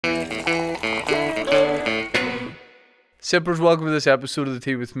Sippers, welcome to this episode of the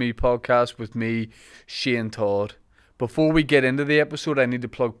Tea With Me podcast with me, Shane Todd. Before we get into the episode, I need to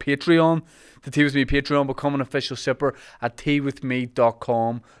plug Patreon. The Tea With Me Patreon, become an official sipper at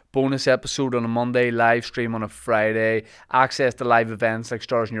teawithme.com. Bonus episode on a Monday, live stream on a Friday, access to live events like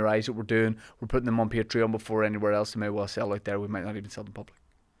Stars in Your Eyes that we're doing. We're putting them on Patreon before anywhere else. They may well sell out there. We might not even sell them public.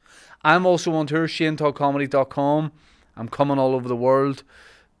 I'm also on tour, shanetoddcomedy.com. I'm coming all over the world.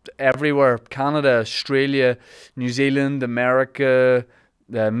 Everywhere, Canada, Australia, New Zealand, America,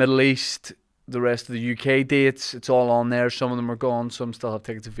 the Middle East, the rest of the UK dates. It's all on there. Some of them are gone, some still have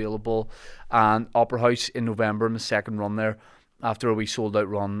tickets available. And Opera House in November, in the second run there, after a wee sold out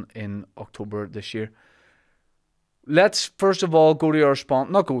run in October this year. Let's first of all go to our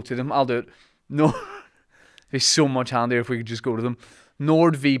sponsor. Not go to them, I'll do it. No, it'd be so much handier if we could just go to them.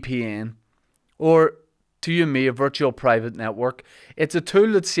 NordVPN, or to you and me, a virtual private network. It's a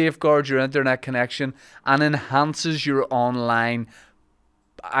tool that safeguards your internet connection and enhances your online,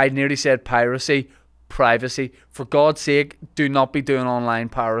 I nearly said piracy, privacy. For God's sake, do not be doing online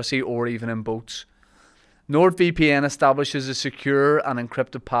piracy or even in boats. NordVPN establishes a secure and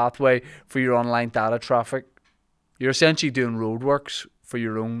encrypted pathway for your online data traffic. You're essentially doing roadworks for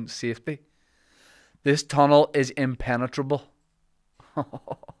your own safety. This tunnel is impenetrable.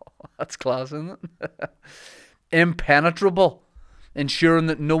 That's class, isn't it? Impenetrable, ensuring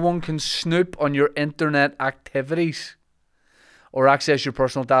that no one can snoop on your internet activities or access your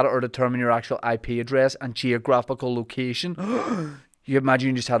personal data or determine your actual IP address and geographical location. You imagine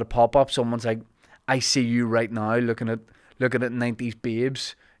you just had a pop-up, someone's like, I see you right now looking at 90s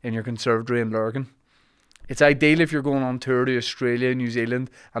babes in your conservatory in Lurgan. It's ideal if you're going on tour to Australia, New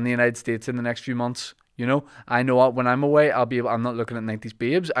Zealand and the United States in the next few months. You know, I know when I'm away, I'm not looking at 90s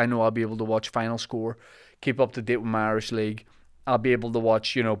babes. I know I'll be able to watch Final Score, keep up to date with my Irish League. I'll be able to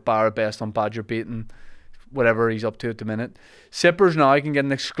watch, Barra Best on Badger Baiting, whatever he's up to at the minute. Sippers now can get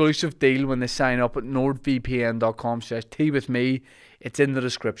an exclusive deal when they sign up at nordvpn.com/teawithme. It's in the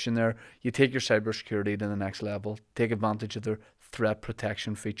description there. You take your cybersecurity to the next level. Take advantage of their threat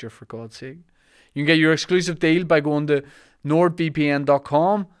protection feature, for God's sake. You can get your exclusive deal by going to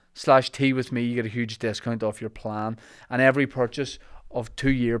nordvpn.com/teawithme. You get a huge discount off your plan, and every purchase of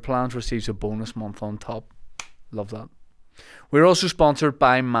 2-year plans receives a bonus month on top. Love that. We're also sponsored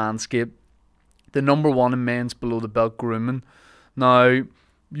by Manscaped, the #1 in men's below the belt grooming. Now,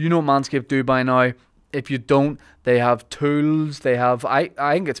 you know what Manscaped do by now. If you don't, they have tools. They have, I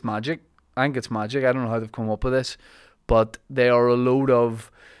think it's magic. I don't know how they've come up with this, but they are a load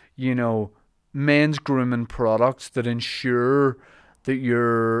of, men's grooming products that ensure that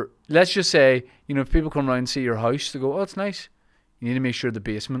you're, let's just say, if people come around and see your house, they go, oh, it's nice. You need to make sure the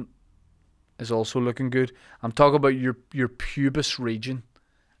basement is also looking good. I'm talking about your pubis region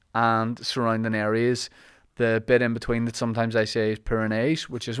and surrounding areas. The bit in between that sometimes I say is Pyrenees,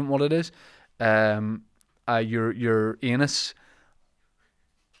 which isn't what it is. Your anus,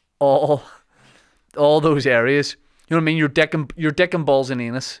 all those areas. You know what I mean? Your dick and balls and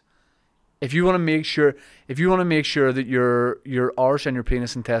anus. If you want to make sure that your arse and your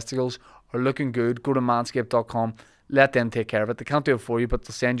penis and testicles are looking good, go to manscaped.com. Let them take care of it. They can't do it for you, but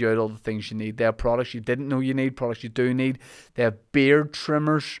they'll send you out all the things you need. They have products you didn't know you need, products you do need. They have beard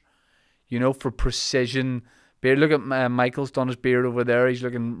trimmers, for precision beard. Look at Michael's done his beard over there. He's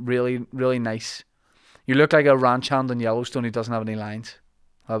looking really, really nice. You look like a ranch hand in Yellowstone who doesn't have any lines.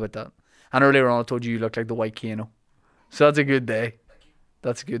 How about that? And earlier on I told you look like the White Kano. So that's a good day.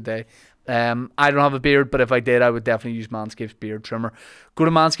 That's a good day. I don't have a beard, but if I did, I would definitely use Manscaped's beard trimmer. Go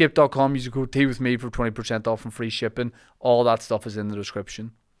to manscaped.com, use the code TEAWITHME for 20% off and free shipping. All that stuff is in the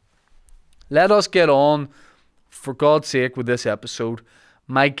description. Let us get on, for God's sake, with this episode.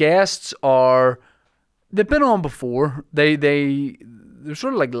 My guests they've been on before. They're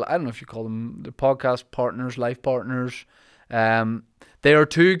sort of like, I don't know if you call them, they're podcast partners, life partners. They are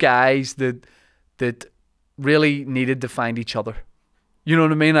two guys that really needed to find each other. You know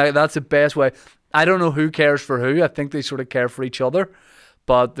what I mean? That's the best way. I don't know who cares for who. I think they sort of care for each other.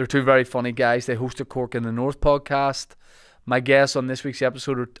 But they're two very funny guys. They host a Cork in the North podcast. My guests on this week's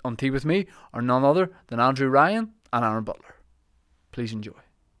episode on Tea With Me are none other than Andrew Ryan and Aaron Butler. Please enjoy.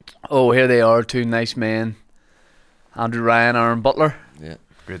 Oh, here they are, two nice men. Andrew Ryan, Aaron Butler. Yeah,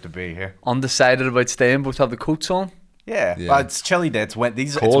 great to be here. Undecided about staying. Both have the coats on. Yeah. But it's chilly day. It's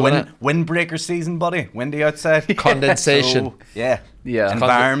windbreaker season, buddy. Windy outside. Condensation. So, yeah. Yeah.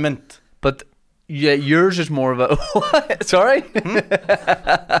 Environment. But yeah, yours is more of a what? Sorry.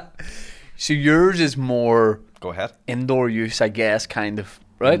 So yours is more. Go ahead. Indoor use, I guess, kind of,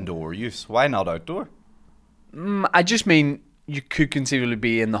 right? Indoor use. Why not outdoor? I just mean you could conceivably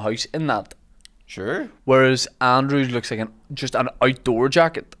be in the house in that. Sure. Whereas Andrew's looks like just an outdoor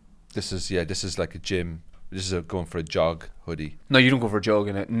jacket. This is like a gym. This is going for a jog hoodie. No, you don't go for a jog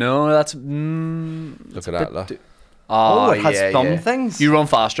in it. No, that's Look at that, look. Oh, it has thumb things. You run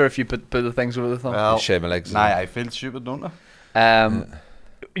faster if you put the things over the thumb. Well, shave my legs. Nah, I feel stupid, don't I?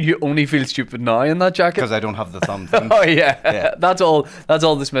 You only feel stupid now in that jacket. Because I don't have the thumb thing. Oh yeah. That's all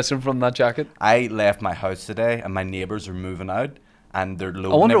that's missing from that jacket. I left my house today, and my neighbours are moving out, and they're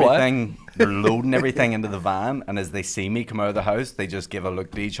loading everything. They're loading everything into the van, and as they see me come out of the house, they just give a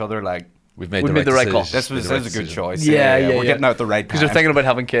look to each other like, We've made the right call. This was a good choice. Yeah. We're getting out the right time. Because they're thinking about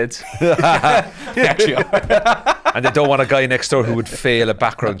having kids. They actually are. And they don't want a guy next door who would fail a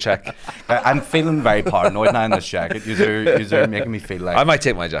background check. I'm feeling very paranoid now in this jacket. You're making me feel like... I might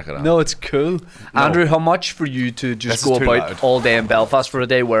take my jacket off. No, it's cool. No. Andrew, how much for you to just go about all day in Belfast for a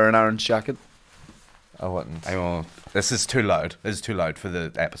day wearing Aaron's jacket? I wouldn't. I won't. This is too loud. This is too loud for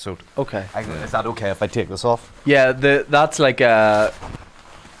the episode. Okay. Is that okay if I take this off? Yeah, that's like a...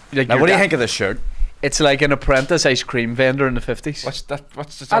 Like now, what do you think of this shirt? It's like an apprentice ice cream vendor in the 50s. What's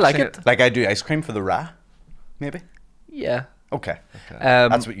the I like it. Like I do ice cream for the Ra, maybe? Yeah. Okay.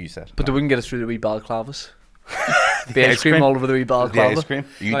 That's what you said. But they wouldn't get us through the wee balaclavas. The ice cream all over the wee balaclava. The ice cream.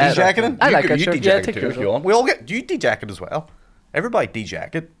 You de-jacketing? I like it. You Sure. de-jacket Yeah, too if you want. We all get... Do you de-jacket as well? Everybody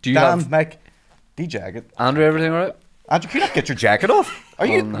de-jacket. Do you Dan, have... Mike, de-jacket. Andrew, everything all right? Andrew, can you not get your jacket off? Are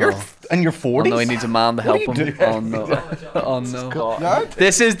you? no. You're in your 40s? Oh no, he needs a man to help What are you him. doing? Oh no. Oh no. God.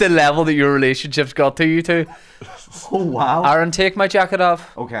 This is the level that your relationship's got to, you two. Oh wow. Aaron, take my jacket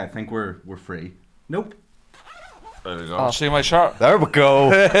off. Okay, I think we're free. Nope. There we go. See my shirt. There we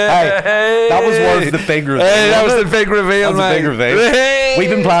go. Hey, that was one of the big reveal. Hey, that was the big reveal, That was man. a big reveal. Hey. We've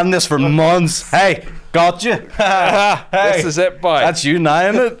been planning this for months. Hey, got you. Hey, This is it, boy. that's you now,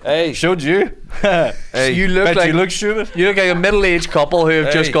 isn't it? Hey. Showed you. Hey. You look Bet like you look stupid. you look like a middle-aged couple who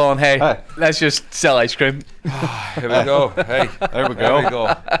have just Hey. gone, hey, Hey. let's just sell ice cream. Here we go. Hey, There we there we go. go.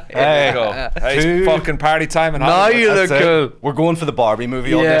 Hey. Here we go. Hey, Two. it's fucking party time in Now Hollywood. you look That's it. cool. We're going for the Barbie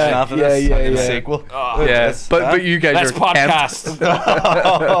movie audition Yeah, after yeah, this. yeah, The yeah. sequel. Oh, Yes, but you guys Let's are podcast.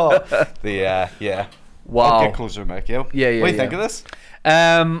 Yeah. Wow. Get closer, Mick. Yeah. Yeah, What do you yeah. think of this?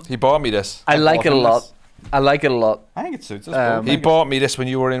 He bought me this. I like it a bought him lot. this. I like it a lot. I think it suits us Um, both. He bought me this when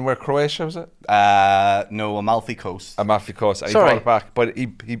you were in where Croatia was it? No, Amalfi Coast. Amalfi Coast. And he Sorry. brought it back, but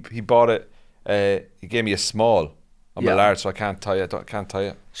he bought it. He gave me a small. I'm Yeah. a large, so I can't tie it. I can't tie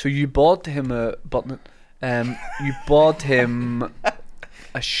it. So you bought him a button. You bought him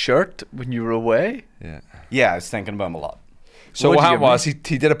a shirt when you were away. Yeah. Yeah, I was thinking about him a lot. So What'd what you happened give me? was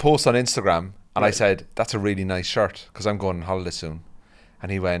he did a post on Instagram, and I Right. said that's a really nice shirt because I'm going on holiday soon,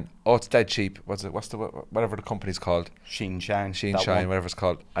 and he went, oh, it's dead cheap. What's the whatever the company's called? Sheen Shine. Sheen that Shine, one. whatever it's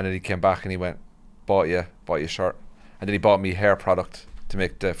called. And then he came back and he went, bought you a shirt, and then he bought me hair product to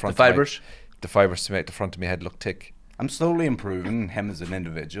make the front The of my- fibres. the fibres to make the front of my head look thick. I'm slowly improving him as an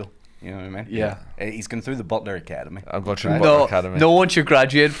individual. You know what I mean? Yeah. He's gone through the Butler Academy. I'm going through the Right. Butler No, Academy. no one should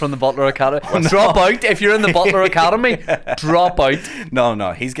graduate from the Butler Academy. Drop out if you're in the Butler Academy. Drop out.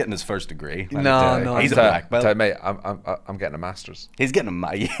 No, he's getting his first degree. let me No, tell you. no, He's a no. black belt. Mate, I'm getting a master's. He's getting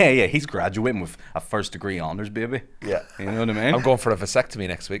yeah. He's graduating with a first degree honors, baby. Yeah. You know what I mean? I'm going for a vasectomy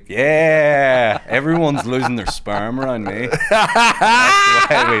next week. Yeah, everyone's losing their sperm around me.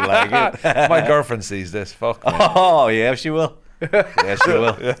 That's why we like it. My girlfriend sees this. Fuck me. Oh yeah, she will. Yeah, she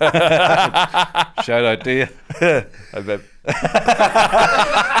will. Shout out to you. I bet.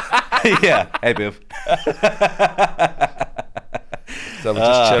 Yeah, hey babe. So we're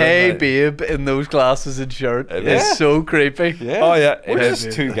just chilling, Hey, mate. babe, in those glasses and shirt. Yeah. It's so creepy. Yeah. Oh, yeah. We're Hey, just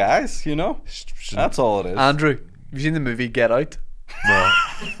babe. two guys, you know. That's all it is. Andrew, have you seen the movie Get Out? No.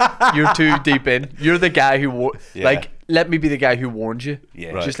 You're too deep in. You're the guy who, Yeah. like, let me be the guy who warned you. Yeah.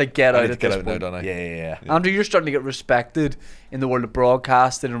 Right. Just like get I out need to at get this out now, point. don't I? Yeah. Andrew, you're starting to get respected in the world of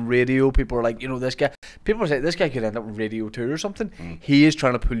broadcasting and radio. People are like, you know, this guy. People say this guy could end up in radio 2 or something. He is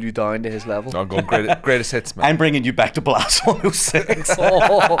trying to pull you down to his level. I'm going greatest hits, man. I'm bringing you back to Blast 106.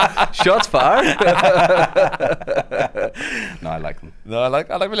 Oh, shots fired. No, I like them. No, I like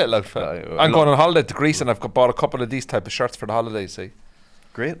my little outfit. I I'm love- going on holiday to Greece, and I've bought a couple of these type of shirts for the holidays. See,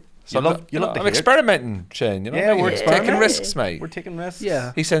 Great. so you love to I'm hear it. experimenting, Shane. You know, Yeah, we're taking experimenting. risks, mate. We're taking risks.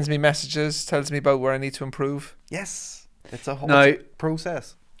 Yeah. He sends me messages, tells me about where I need to improve. Yes. It's a whole Now-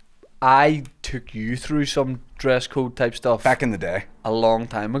 process. I took you through some dress code type stuff Back in the day. a long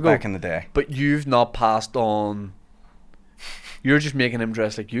time ago. Back in the day. But you've not passed on. You're just making him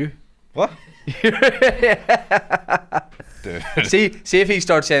dress like you. What? Dude. See if he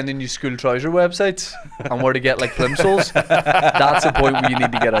starts sending you school trouser websites and where to get like plimsolls. That's the point where you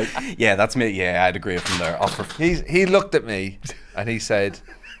need to get out. Yeah, that's me. Yeah, I'd agree with him there. He looked at me and he said,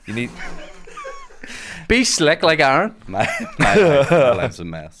 "You need." Be slick like Aaron. my life's a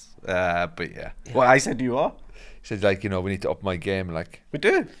mess. But yeah. Well, I said you are. He said, like, we need to up my game. Like, We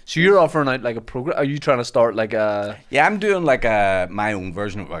do. So you're offering out like a program? Are you trying to start like a? Yeah, I'm doing like my own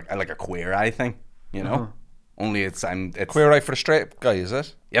version of like a Queer Eye thing. Only it's Queer Eye for the straight guy, is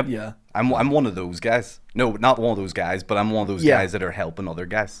it? Yep. Yeah. I'm one of those guys. No, not one of those guys, but I'm one of those guys that are helping other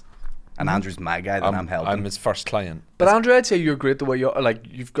guys. And Andrew's my guy that I'm helping. I'm his first client. But Andrew, I'd say you're great the way you're. Like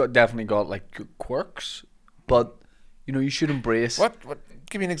you've definitely got like quirks, but you should embrace. What?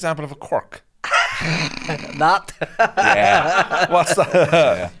 Give me an example of a quirk. That. Yeah. What's that?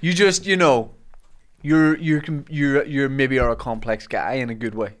 Yeah. You just you're maybe are a complex guy in a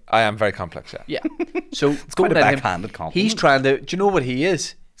good way. I am very complex, yeah. Yeah. So it's quite a backhanded compliment. He's trying to. Do you know what he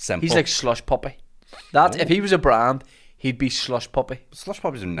is? Simple. He's like Slush Puppy. If he was a brand, he'd be Slush Puppy. Slush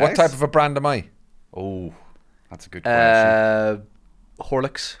puppies are nice. What type of a brand am I? Oh, that's a good question.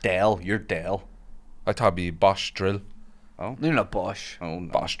 Horlicks. Dell, you're Dell. I thought it'd be Bosch Drill. Oh, You're not Bosch. oh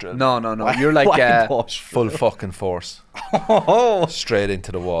no. Bosch Drill. No. You're like Why Bosch? Full fucking force. Oh, Straight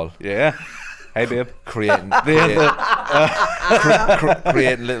into the wall. yeah. Hey, babe.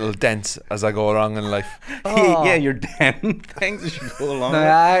 Creating little dents as I go along in life. Yeah, you're Den. Things as you go along.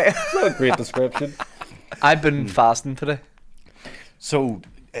 That's Not a great description. I've been fasting today. So,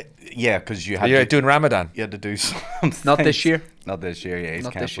 yeah, because you had You're to, doing Ramadan. you had to do something. Not this year. Not this year. Yeah, he's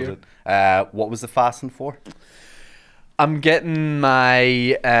Not this cancelled it. What was the fasting for? I'm getting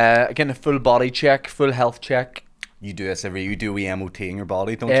my getting a full body check, full health check You do this every. You do a MOT in your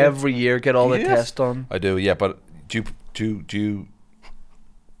body, don't you? every year. Get all the Yes. tests done. I do, yeah, but do you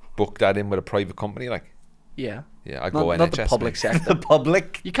book that in with a private company? Like, Yeah. yeah, I go NHS. Not the public mate. sector. The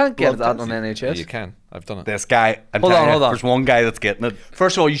public. You can't get blood that on test. Yeah, NHS. you can. I've done it. This guy. I'm Hold on, telling you, hold on. There's one guy that's getting it.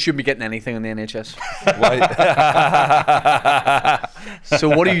 First of all, you shouldn't be getting anything on the NHS. Why? So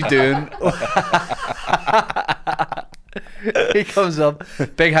what are you doing? He comes up,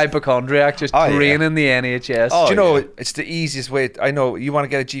 big hypochondriac, just Oh, yeah. draining the NHS. Oh, Do you know yeah. it's the easiest way? I know you want to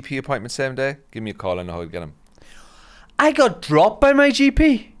get a GP appointment same day. Give me a call. I know how to get them. I got dropped by my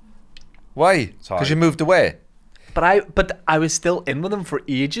GP, Why? Sorry. Because you moved away. but I was still in with him for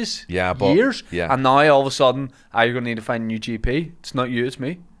ages. Yeah, but- years. yeah. And now all of a sudden, you're gonna need to find a new GP. It's not you, it's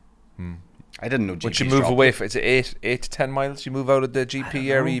me. I didn't know. Once you GPs move dropped away, it. for it's 8 to 10 miles. You move out of the GP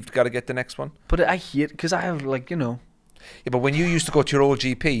area. You've got to get the next one. But I hate because I have Yeah, but when you used to go to your old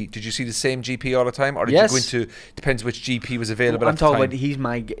GP, did you see the same GP all the time, or did Yes. you go into? Depends which GP was available I'm at the time. talking about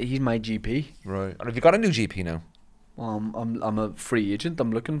he's my GP. Right. Or have you got a new GP now? I'm a free agent.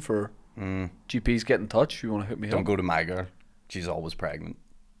 I'm looking for GPs. Get in touch. You want to hook me Don't up? go to my girl. She's always pregnant.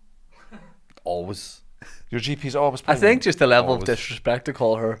 Always. Your GP's always. I Pregnant. think just a level of Always. disrespect to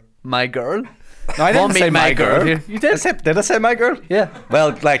call her my girl. No, I Won't didn't say meet my girl. here. You did. Did I say my girl? Yeah.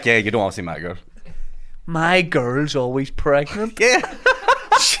 Well, like, yeah, you don't want to see my girl. My girl's always pregnant. Yeah.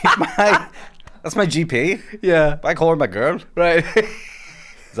 That's my GP. Yeah. I call her my girl. Right.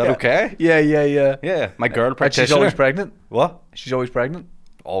 Is that okay? Yeah. Yeah, my girl And practitioner. she's always pregnant. What? She's always pregnant.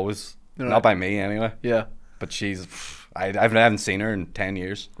 Always. Right. Not by me, anyway. Yeah. But she's... I haven't seen her in 10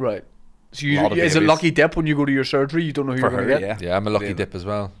 years. Right. So Lot of is it babies. lucky dip when you go to your surgery? You don't know who For you're her, going to get. yeah. Yeah, I'm a lucky Yeah. dip as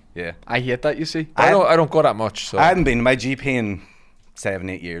well. Yeah. I hate that. You see. I don't go that much. So I hadn't been to my GP in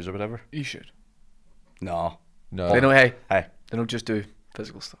 7-8 years or whatever. You should. No. no. They don't. Hey. Hey. They don't just do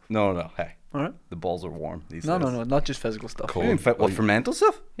physical stuff. No. Hey. All right. The balls are warm these No, days. no, not just physical stuff. Cool. You mean what, for mental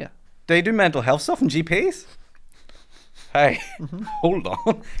stuff? Yeah. They do mental health stuff in GPs? Hey, hold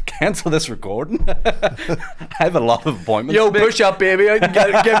on. Cancel this recording. I have a lot of appointments. Yo, to make. push up, baby.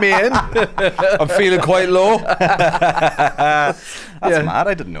 Get me in. I'm feeling quite low. That's Yeah. mad.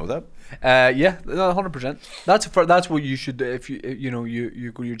 I didn't know that. Yeah, 100%. That's what you should do if you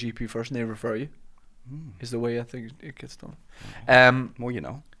you go to your GP first and they refer you. Is the way I think it gets done. More you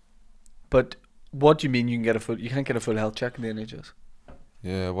know. But what do you mean you can't get a full health check in the NHS?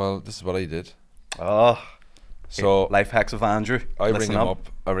 Yeah, well, this is what I did. Oh, So life hacks with Andrew. I ring Listen him up.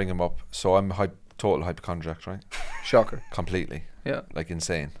 I ring him up. So I'm total hypochondriac, right? Shocker. Completely, Yeah. like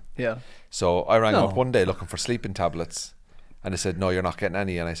insane. Yeah. So I rang No. up one day looking for sleeping tablets, and they said, "No, you're not getting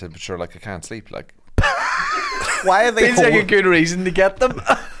any." And I said, "But sure, like I can't sleep." Like, Why are they Seems like a good reason to get them.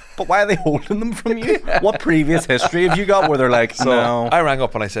 But why are they holding them from you? What previous history have you got where they're like, so no? I rang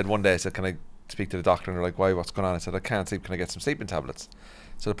up and I said one day, I said, "Can I speak to the doctor?" And they're like, "Why? What's going on?" I said, "I can't sleep. Can I get some sleeping tablets?"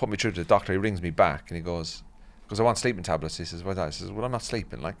 So they put me through to the doctor. He rings me back and he goes, "I want sleeping tablets." He says, "What's that?" I says, "Well, I'm not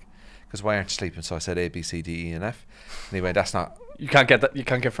sleeping." Like, because why aren't you sleeping? So I said A, B, C, D, E, and F. And he went, "That's not." You can't get that. You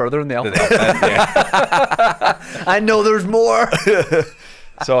can't get further in the alphabet. Yeah. I know there's more.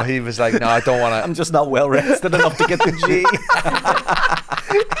 So he was like, "No, I don't want I'm to." just not well rested enough to get the G.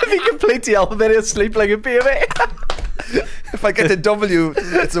 If he completes the alphabet, he'll sleep like a baby. If I get to W,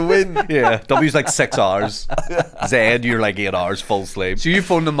 it's a win. Yeah, W's like 6 hours. Z, you're like 8 hours full sleep. So you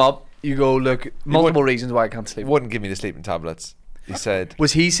phone them up. You go, look, multiple reasons why I can't sleep. Wouldn't give me the sleeping tablets. He said.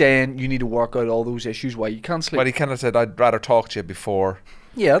 Was he saying you need to work out all those issues why you can't sleep? Well, he kind of said, I'd rather talk to you before.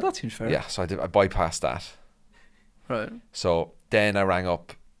 Yeah, that seems fair. Yeah, so I bypassed that. Right. So then I rang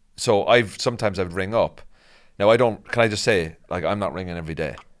up. So sometimes I would ring up. Now can I just say, like, I'm not ringing every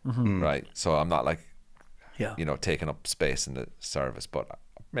day, right? So I'm not like, taking up space in the service, but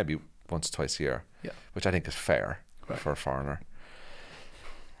maybe once, twice a year, which I think is fair for a foreigner.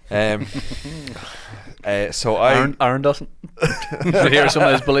 So Aaron doesn't. You hear some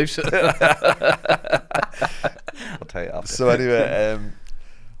of his beliefs. I'll tell you after. So anyway,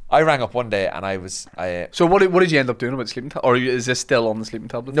 I rang up one day and I was. So what did you end up doing about sleeping tablets? Or is this still on the sleeping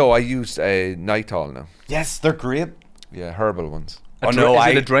tablet? No, I used a Nitol now. Yes, they're great. Yeah, herbal ones. Is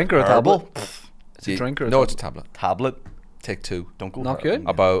it a drink or a tablet? It's a drink or a tablet? No, it's a tablet. Tablet. Take 2. Don't go. Not good.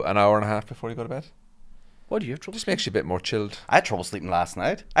 About an hour and a half before you go to bed. Why do you have trouble? Just makes you a bit more chilled. I had trouble sleeping last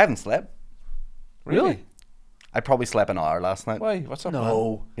night. I haven't slept. Really? I probably slept an hour last night. Why? What's up?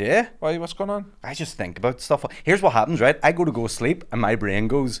 No. Man? Yeah. Why? What's going on? I just think about stuff. Here's what happens, right? I go to sleep and my brain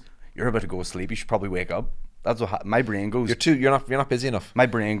goes, "You're about to go to sleep. You should probably wake up." That's what my brain goes. You're not busy enough. My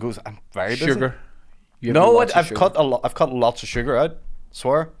brain goes, "I'm very busy." Sugar. I've cut lots of sugar out.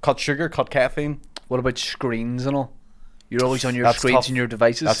 Swear, cut sugar, cut caffeine. What about screens and all? You're always on your That's screens tough. and your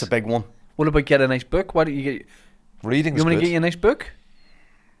devices. That's a big one. What about get a nice book? Why don't you get? Reading's You want good. to get you a nice book?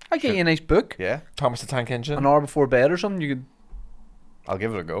 I get you a nice book. Yeah, Thomas the Tank Engine. An hour before bed or something. You could. I'll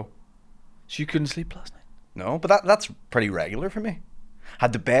give it a go. So you couldn't sleep last night. No, but that's pretty regular for me.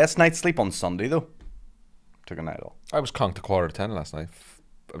 Had the best night's sleep on Sunday though. Took a night off. I was conked at 10:15 last night.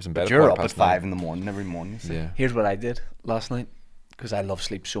 I was in bed. But at you're up at 9:15. 5 in the morning every morning. You see. Yeah, Here's what I did last night because I love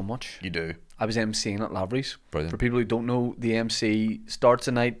sleep so much. You do. I was MCing at Lavery's. Brilliant. For people who don't know, the MC starts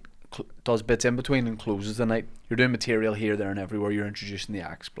the night, does bits in between, and closes the night. You're doing material here, there, and everywhere. You're introducing the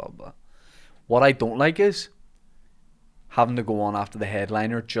acts, blah blah. What I don't like is having to go on after the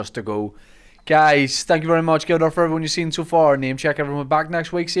headliner just to go, guys, thank you very much. Give it up for everyone you've seen so far. Name check everyone back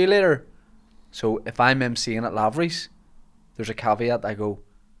next week. See you later. So if I'm MCing at Lavery's, there's a caveat. I go,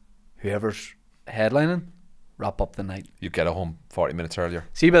 whoever's headlining, wrap up the night. you get home 40 minutes earlier.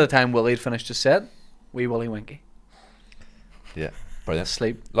 See, by the time Willie had finished his set, wee Willie Winky, Yeah, brilliant.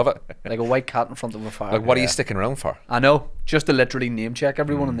 asleep Love it. like a white cat in front of a fire. Like, what are you sticking around for? I know, just to literally name check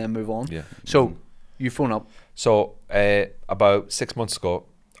everyone and then move on. Yeah. So you phone up. So about 6 months ago,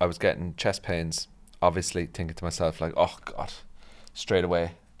 I was getting chest pains. Obviously, thinking to myself like, "Oh God," straight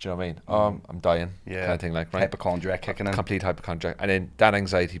away. Do you know what I mean? I'm dying. Yeah. Kind of thing, like, right? Hypochondriac kicking in. Complete hypochondriac, and then that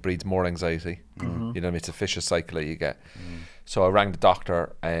anxiety breeds more anxiety. You know what I mean? It's a vicious cycle that you get. So I rang the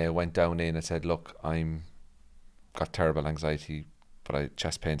doctor. I went down in and said, "Look, got terrible anxiety, but I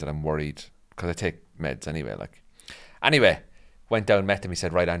chest pains and I'm worried because I take meds anyway." Like, anyway, went down, met him. He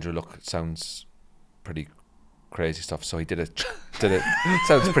said, "Right, Andrew, look, it sounds pretty crazy stuff." So he did it.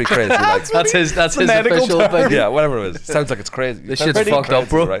 Sounds pretty crazy. Like, That's his medical official term. thing. yeah, whatever it is. Sounds like it's crazy. This Sounds shit's pretty fucked up,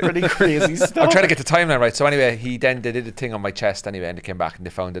 bro. right? Pretty crazy stuff. I'm trying to get the timeline right. So anyway, he then did a thing on my chest anyway, and they came back and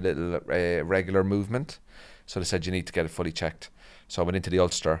they found a little regular movement. So they said you need to get it fully checked. So I went into the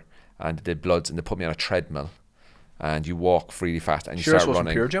Ulster and they did bloods and they put me on a treadmill, and you walk really fast and you Sure, this start wasn't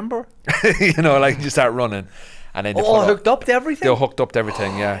running. pure gym, bro. You know, like you start running, and then they Oh, put hooked up to everything. They hooked up to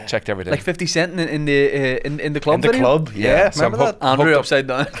everything. Yeah, checked everything. Like 50 Cent in the club In the video? club, yeah. So I'm Remember that? Andrew hooked upside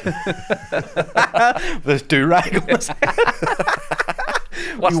down. The do-rag.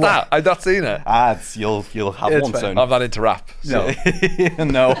 What's that? I've not seen it. You'll have It's one fine. soon. I'm not into rap. No.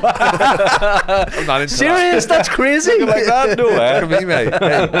 No. I'm not into Serious? That's crazy. Like that? No That. way. Look at me, mate.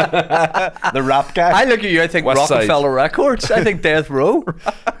 Hey, The rap guy. I look at you, I think West Side. Rockefeller Records. I think Death Row.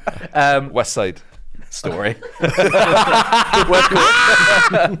 West Side. Story.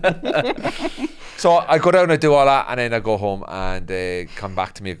 So I go down and I do all that, and then I go home and they come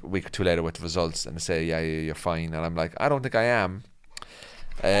back to me a week or two later with the results and they say, "Yeah, you're fine." And I'm like, "I don't think I am."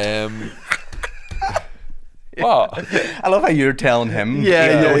 What? I love how you're telling him. Yeah,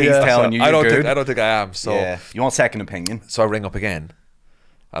 even though yeah, he's yeah. telling you I don't you're think good. I don't think I am. So Yeah. You want second opinion? so I ring up again,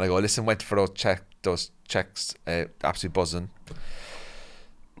 and I go, "Listen, went for those checks, absolutely buzzing.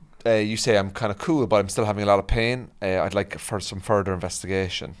 You say I'm kind of cool, but I'm still having a lot of pain. I'd like for some further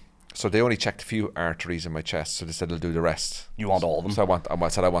investigation." So they only checked a few arteries in my chest, so they said they'll do the rest. You want all of them? So I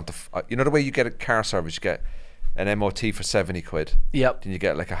said I want you know the way you get a car service, you get an MOT for 70 quid. Yep. Then you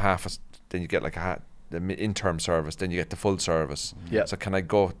get like a half. Then you get like interim service, then you get the full service. Yeah. So can I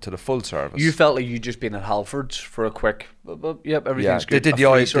go to the full service? You felt like you just been at Halfords for a quick. Yep, everything's good. They did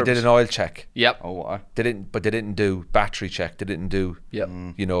they did an oil check. Yep. Oh, what? They didn't do battery check. They didn't do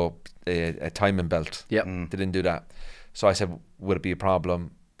you know a timing belt. Yep. They didn't do that. So I said, would it be a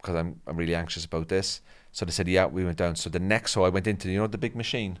problem? Because I'm really anxious about this. So they said, yeah. We went down. So I went into the big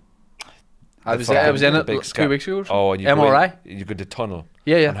machine. I was in it 2 weeks ago. Oh, and you MRI. You go to tunnel.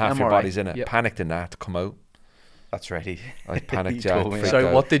 Yeah. And half MRI. your body's in it. Yep. Panicked in that to come out. That's ready. I panicked. He told me freaked Sorry,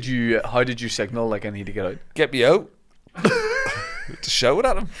 out. how did you signal like I need to get out? Get me out. To show it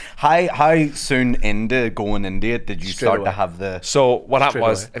at him. How soon into going into it did you Straight start away. to have the? So what happened Straight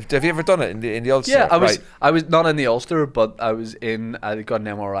was, away. have you ever done it in the Ulster? Yeah, Right. I was not in the Ulster, but I got an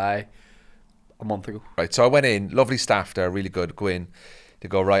MRI a month ago. Right, so I went in, lovely staff there, really good. Go in, they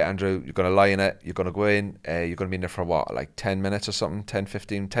go, right, Andrew, you're going to lie in it, you're going to go in, you're going to be in there for what, like 10 minutes or something, 10,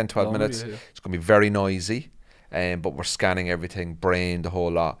 15, 10, 12 Oh, minutes. yeah. It's going to be very noisy, but we're scanning everything, brain, the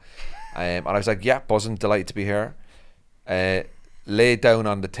whole lot. And I was like, yeah, buzzing, delighted to be here. Lay down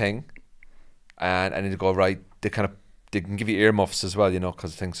on the thing, and they go, right, they can give you earmuffs as well,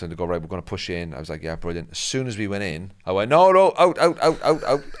 because things, so they go, right, we're going to push you in. I was like, yeah, brilliant. As soon as we went in, I went, no, out.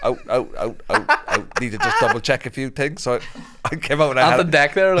 Need to just double check a few things. So I came out and I At had the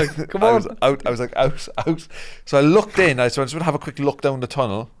deck there, like, come I on. was out. I was like, out. So I looked in. I just want to have a quick look down the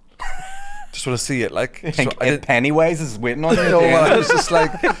tunnel. Just want to see it, like. I think Pennywise is waiting on you. I was just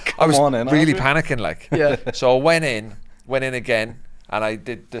like, I was on in, really Andrew. panicking, like. Yeah. So I went in again, and I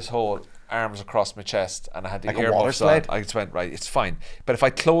did this whole arms across my chest, and I had the Like a water earmuffs on. slide? I just went, right, it's fine. But if I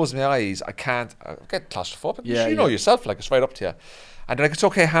close my eyes, I can't. I get claustrophobic. Yeah, you know yeah. yourself, like, it's right up to you. And they're like, it's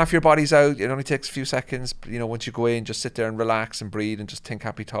okay, half your body's out. It only takes a few seconds. Once you go in, just sit there and relax and breathe and just think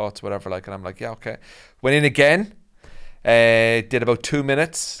happy thoughts, whatever. Like, and I'm like, yeah, okay. Went in again. Did about 2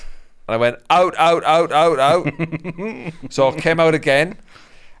 minutes. And I went, out. So I came out again.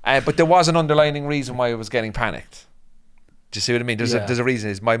 But there was an underlying reason why I was getting panicked. Do you see what I mean? There's a reason.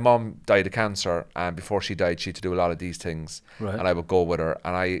 Is my mom died of cancer, and before she died, she had to do a lot of these things, Right. and I would go with her,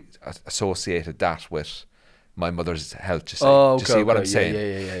 and I associated that with my mother's health. Do you see, Oh, do you see what I'm okay. saying?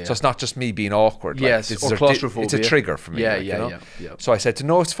 Yeah. So it's not just me being awkward. Like, Yes, this or is claustrophobia. It's a trigger for me. Yeah, like, yeah. So I said to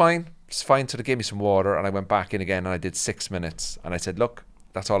no, it's fine. It's fine. So they gave me some water, and I went back in again, and I did 6 minutes, and I said, look,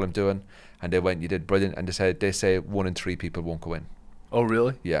 that's all I'm doing. And they went, you did brilliant. And they say 1 in 3 people won't go in. Oh,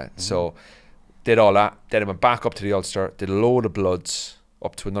 really? Yeah. So did all that. Then I went back up to the Ulster, did a load of bloods,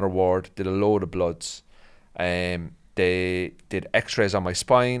 up to another ward, did a load of bloods. They did x-rays on my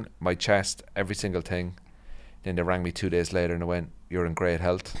spine, my chest, every single thing. Then they rang me 2 days later and they went, you're in great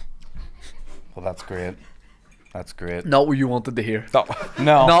health. Well, that's great. That's great. Not what you wanted to hear.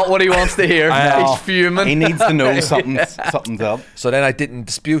 No. Not what he wants to hear. He's fuming. He needs to know something's up. So then I didn't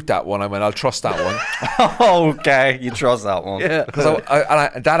dispute that one. I went, I'll trust that one. Okay, you trust that one. Yeah. Because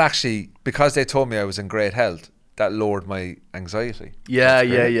that actually, because they told me I was in great health, that lowered my anxiety. Yeah.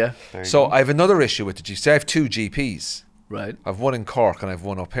 There you So go. I have another issue with the GP. I have 2 GPs. Right. I have one in Cork and I have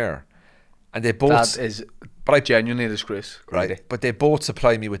one up here. And they both... That is genuinely a disgrace. Right. But they both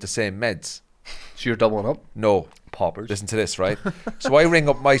supply me with the same meds. So you're doubling up? No. Poppers. Listen to this, right? So I ring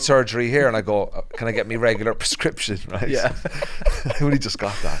up my surgery here and I go, can I get me regular prescription, right? Yeah. I only just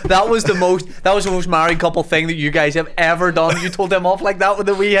got that. That was the most married couple thing that you guys have ever done. You told them off like that with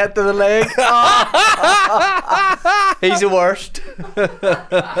a wee hit to the leg. He's the worst.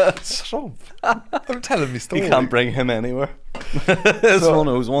 Shut up. I'm telling me story. You can't bring him anywhere. It's one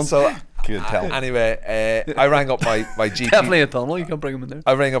of those ones. So Good tell. anyway, I rang up my GP. Definitely a tunnel. You can't bring him in there.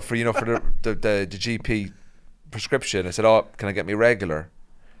 I rang up for for the GP prescription. I said, oh, can I get me regular?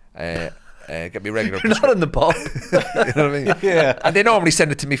 Get me regular You're not in the pub. You know what I mean? Yeah. And they normally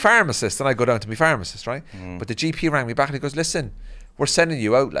send it to me pharmacist, and I go down to my pharmacist, right? But the GP rang me back and he goes, listen, we're sending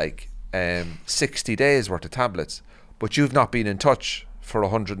you out like 60 days worth of tablets, but you've not been in touch for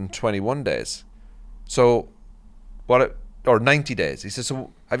 121 days. So or 90 days. He says,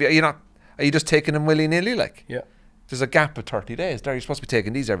 so are you just taking them willy-nilly, like? Yeah. There's a gap of 30 days there. You're supposed to be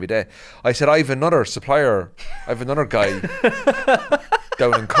taking these every day. I said, I have another supplier. I have another guy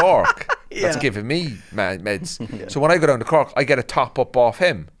down in Cork that's giving me meds. Yeah. So when I go down to Cork, I get a top up off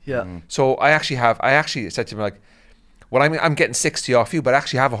him. Yeah. So I actually said to him, like, well, I'm getting 60 off you, but I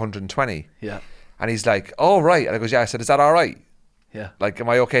actually have 120. Yeah. And he's like, oh, right. And I goes, yeah. I said, is that all right? Yeah. Like, am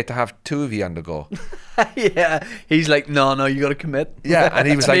I okay to have 2 of you on the go? Yeah. He's like, no, you got to commit. Yeah. And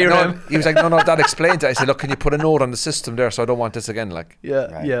he was like, Clear no. him. He was like, no, that explains it. I said, look, can you put a note on the system there so I don't want this again? Like, Yeah.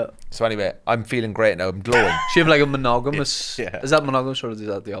 Right. Yeah. so anyway, I'm feeling great now. I'm glowing. So you have like a monogamous. Yeah. Is that monogamous or is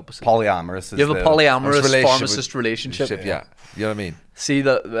that the opposite? Polyamorous. Is You have a the- polyamorous relationship pharmacist relationship. Yeah. You know what I mean? See,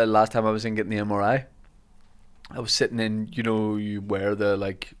 the last time I was in getting the MRI, I was sitting in, you know, you wear the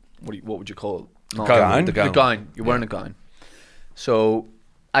like, what would you call it? Not Gown. The The gown. gown. You're wearing a gown. So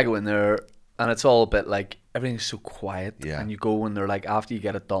I go in there, and it's all a bit like everything's so quiet. Yeah. And you go, and they're like, after you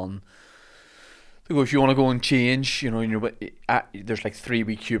get it done, they go, if you want to go and change, you know, and there's like 3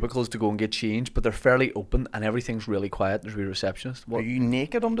 wee cubicles to go and get changed, but they're fairly open, and everything's really quiet. There's a wee receptionist. Are you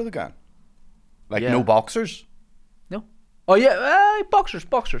naked under the gown? Like Yeah. no boxers? No. Oh yeah, boxers.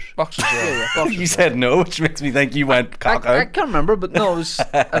 Boxers, yeah. Yeah, boxers. You said no, which makes me think you went cock I out. can't remember, but no, it was.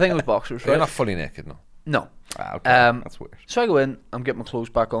 I think it was boxers. You're Right? not fully naked, no. No. Ah, okay. That's weird. So I go in, I'm getting my clothes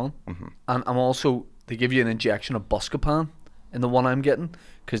back on, and I'm also, they give you an injection of Buscopan in the one I'm getting,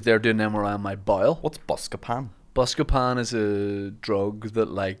 because they're doing an MRI on my bowel. What's Buscopan? Buscopan is a drug that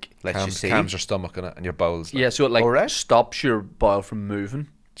like, Lets you see. Calms your stomach in it and your bowels. yeah, so it like Alright. stops your bowel from moving.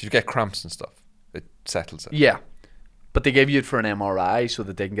 Do you get cramps and stuff? It settles it. Yeah, but they give you it for an MRI so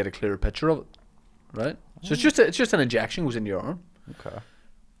that they can get a clearer picture of it, right? So it's just an injection goes in your arm. Okay.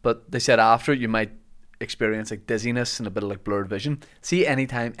 But they said after you might experience like dizziness and a bit of like blurred vision. See,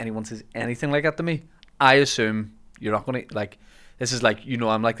 anytime anyone says anything like that to me, I assume you're not going to like. This is like, you know,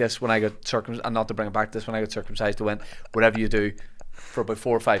 I'm like this when I got circumcised, and not to bring it back to this, when I got circumcised, I went, whatever you do for about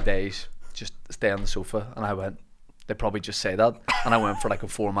 4 or 5 days, just stay on the sofa. And I went, they probably just say that. And I went for like a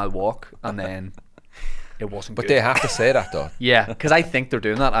 4-mile walk, and then it wasn't But good. they have to say that though. Yeah, because I think they're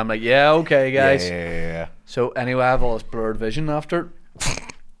doing that. I'm like, yeah, okay, guys. Yeah. So anyway, I have all this blurred vision after.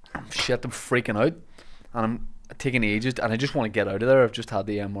 I'm freaking out. And I'm taking ages, and I just want to get out of there. I've just had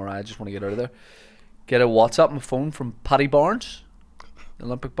the MRI, I just want to get out of there. Get a WhatsApp on my phone from Paddy Barnes,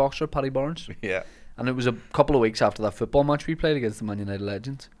 Olympic boxer Paddy Barnes. Yeah. And it was a couple of weeks after that football match we played against the Man United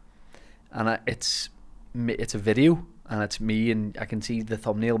Legends. And it's a video, and it's me, and I can see the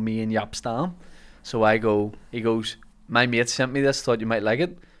thumbnail, me and Yap Stam. So I go, he goes, my mate sent me this, thought you might like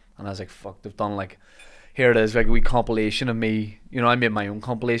it. And I was like, fuck, they've done like, here it is, like a wee compilation of me. You know, I made my own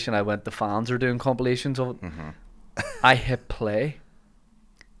compilation. I went, the fans are doing compilations of it. I hit play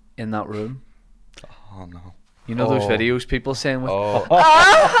in that room. Oh no. You know those videos people saying with,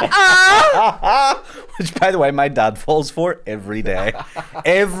 Which, by the way, my dad falls for every day.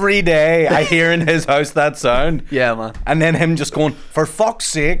 Every day I hear in his house that sound. yeah, man. And then him just going, for fuck's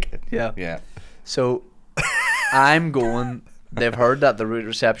sake. Yeah. Yeah. So I'm going, they've heard that, the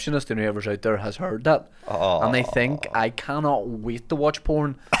receptionist and whoever's out there has heard that. And they think I cannot wait to watch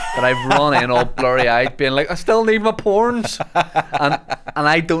porn, that I've run in all blurry eyed being like, I still need my porns. and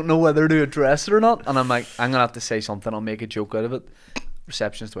I don't know whether to address it or not. And I'm like, I'm going to have to say something, I'll make a joke out of it.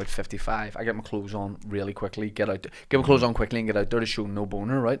 Receptionist about 55. I get my clothes on really quickly, get my clothes on quickly and get out there to show no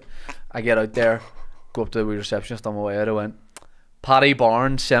boner, right? I get out there, go up to the wee receptionist on my way out, I went, Paddy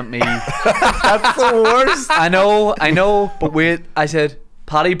Barnes sent me. That's the worst. I know, but wait, I said,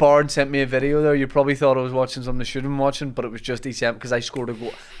 Paddy Barnes sent me a video there. You probably thought I was watching something I shouldn't have been watching, but it was just he sent, because I scored a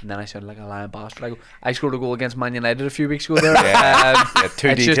goal. And then I sounded like a lying bastard. I go, I scored a goal against Man United a few weeks ago there. Too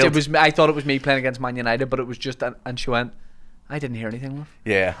it's just, detailed. I thought it was me playing against Man United, but it was just, and she went, I didn't hear anything, love.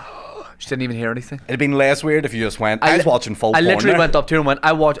 Yeah. She didn't even hear anything. It'd been less weird if you just went, I was watching full I porn literally there. went up to her and went,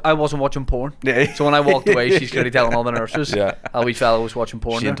 I wasn't watching porn. Yeah. So when I walked away, she's clearly telling all the nurses, Yeah. a wee fella was watching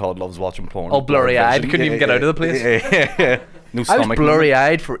porn She there. and Todd loves watching porn. All blurry-eyed, Vision. couldn't even get out of the place. Yeah. No I stomach. was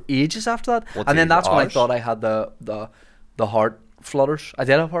blurry-eyed for ages after that. What's And then it, that's when I hours? thought I had the heart flutters. I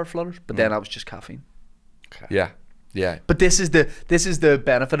did have heart flutters, but then I was just caffeine. Yeah. Yeah. But this is the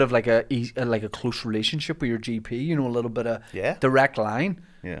benefit of like a close relationship with your GP. You know, a little bit of Yeah. direct line.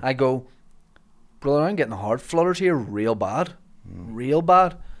 Yeah. I go, brother, I'm getting the heart flutters here, real bad,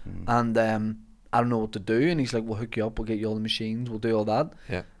 and I don't know what to do. And he's like, we'll hook you up, we'll get you all the machines, we'll do all that.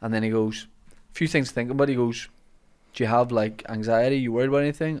 Yeah. And then he goes, a few things to think about. He goes, do you have like anxiety? You worried about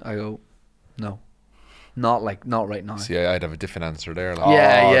anything? I go, no, not right now. See, I'd have a different answer there. Like,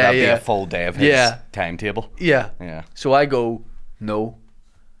 Yeah, Oh, yeah, that'd be yeah. a full day of his Yeah. timetable. Yeah. Yeah. So I go, no.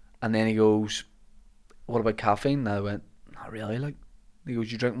 And then he goes, what about caffeine? And I went, not really. Like, he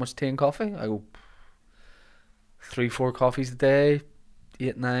goes, you drink much tea and coffee? I go, 3-4 coffees a day,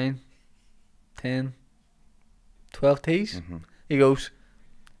 8, 9, 10, 12 teas. He goes,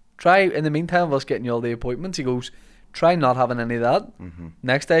 try, in the meantime of us getting you all the appointments, he goes, try not having any of that.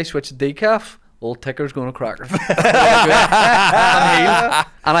 Next day, switch to decaf. Old ticker's going to crackers. I'm healed.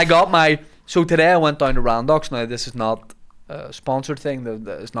 And I got my, so today I went down to Randox. Now this is not a sponsored thing,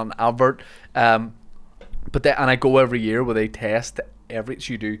 it's not an advert, but and I go every year where they test so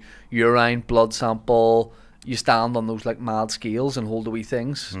you do urine, blood sample, you stand on those like mad scales and hold the wee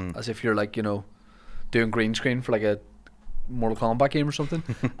things as if you're like, you know, doing green screen for like a Mortal Kombat game or something.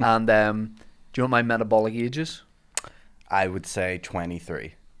 And do you know what my metabolic age is? I would say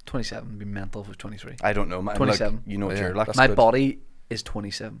 23. 27 would be mental if it was 23. I don't know, man. 27. Like, you know what Yeah, you're like. that's My good. body is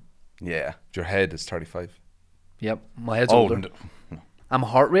 27. Yeah. Your head is 35. Yep, my head's Oh, older. no. I'm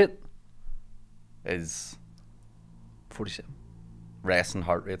heart rate Is 47, resting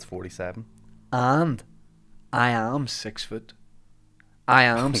heart rate's 47. and I am 6 foot. I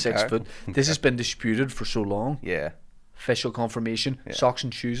am 6 Okay. foot. This has been disputed for so long. Yeah. Official confirmation. Yeah. Socks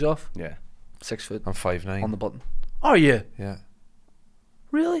and shoes off. Yeah. 6 foot I'm 5'9". on the button. Are you Yeah,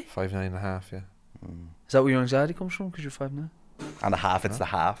 really? 5'9.5". Yeah. Is that where your anxiety comes from? Because you're 5 now. And a half, it's the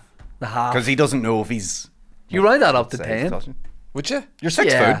half. The half. Because he doesn't know if he's... You round that up to size, 10. doesn't he? Would you? You're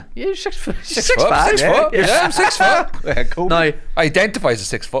 6 Yeah. foot. Yeah, you're 6 foot. 6 foot, five. 6 foot. Yeah, I'm 6 foot. Yeah, cool. Now, I identify as a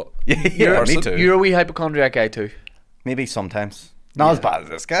 6 foot. Yeah, me too. you're a wee hypochondriac guy too. Maybe sometimes. Not as bad as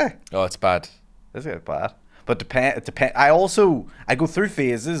this guy. Oh, it's bad. This guy's bad. But it depends. I go through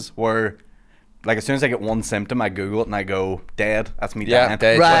phases where, like, as soon as I get one symptom, I Google it and I go, dead. That's me Yeah, dying.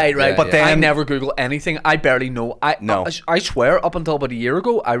 dead. Right, Yeah, right. yeah, But yeah. then I Then- never Google anything. I barely know. No. I swear, up until about a year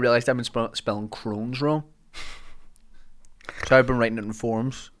ago, I realized I've been spelling Crohn's wrong. So I've been writing it in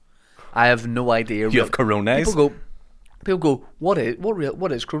forums. I have no idea. You have coronas? People go, what is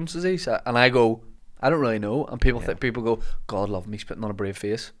Crohn's disease? And I go, I don't really know. And people go, God love me spitting on a brave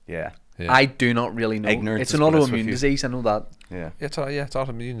face. Yeah. Yeah. I do not really know. Ignorance It's is an bliss with autoimmune you. disease. I know that. Yeah. It's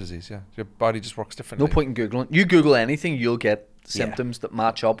autoimmune disease. Yeah, your body just works differently. No point in googling. You Google anything, you'll get symptoms that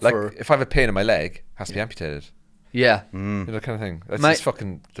match up Like for. if I have a pain in my leg, it has to be amputated. Yeah. You know, that kind of thing. That's My- just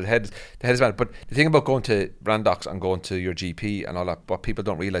fucking the head is bad. But the thing about going to Randox and going to your GP and all that, what people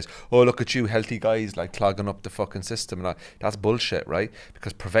don't realize, oh, look at you, healthy guys, like clogging up the fucking system and all. That's bullshit, right?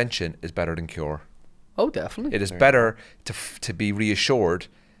 Because prevention is better than cure. Oh, definitely. It is better to be reassured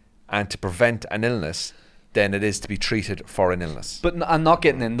and to prevent an illness than it is to be treated for an illness. But I'm not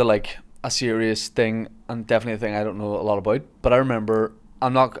getting into like a serious thing, and definitely a thing I don't know a lot about. But I remember I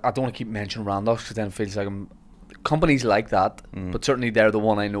don't want to keep mentioning Randox because then it feels like companies like that. But certainly they're the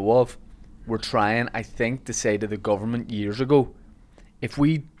one I know of. We're trying, I think, to say to the government years ago, if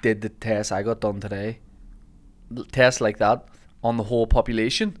we did the test I got done today, tests like that on the whole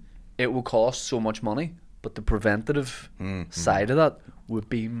population, it will cost so much money. But the preventative side of that would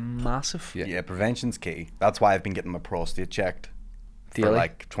be massive. Yeah. Yeah, prevention's key. That's why I've been getting my prostate checked for Daily.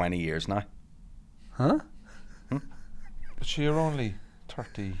 like 20 years now. Huh? But you're only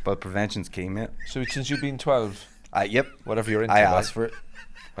 30. But prevention's key, mate. So since you've been 12, Yep. whatever you're into, I right? asked for it.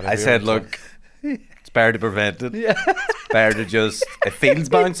 Whatever I you're said, into. look, it's better to prevent it. Yeah. It's better to just... It feels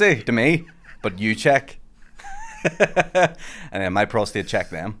bouncy to me, but you check. And then my prostate check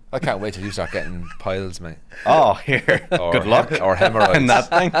them. I can't wait till you start getting piles, mate. Oh, here. Or Good luck. or hemorrhoids. And that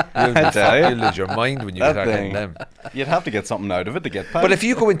thing. I tell You'll you. lose your mind when you That start getting thing. them. You'd have to get something out of it to get past. But if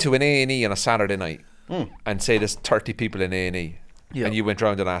you go into an A&E on a Saturday night and say there's 30 people in A&E Yeah. and you went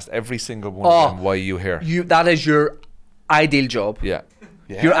round and asked every single one Oh. of them why you here. That is your ideal job. Yeah.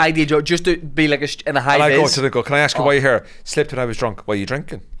 Yeah. Your ideal job, just to be like in a high And I go vis. to can I ask you why you're here? Slipped when I was drunk. Why are you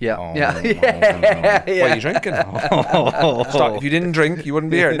drinking? Yeah, Oh, yeah, no, yeah. Why are you drinking? Stop. If you didn't drink, you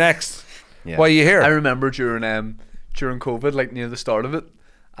wouldn't be here. Next. Yeah. Why are you here? I remember during COVID, like near the start of it,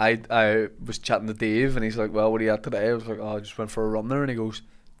 I was chatting to Dave, and he's like, "Well, what are you at today?" I was like, "Oh, I just went for a run there," and he goes,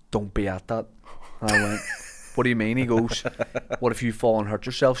 "Don't be at that." And I went, "What do you mean?" He goes, "What if you fall and hurt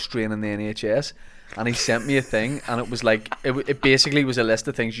yourself straining the NHS?" And he sent me a thing, and it was like it basically was a list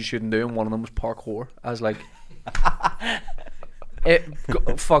of things you shouldn't do, and one of them was parkour. I was like,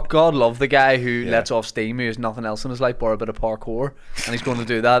 fuck, God love the guy who lets off steam, who has nothing else in his life but a bit of parkour, and he's going to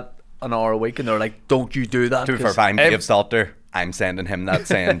do that an hour a week, and they're like, "Don't you do that?" To be fair, if I'm Dave's doctor, I'm sending him that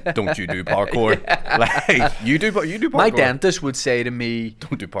saying, "Don't you do parkour?" Like you do parkour. My dentist would say to me,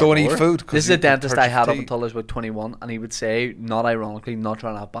 Don't do parkour. Don't eat food. 'cause this is you a dentist hurt I your had up teeth. until I was about 21, and he would say, not ironically, not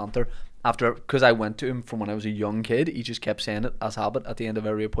trying to have banter, because I went to him from when I was a young kid, he just kept saying it as habit at the end of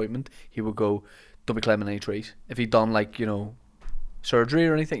every appointment. He would go, "Don't be climbing any trees." If he'd done like, surgery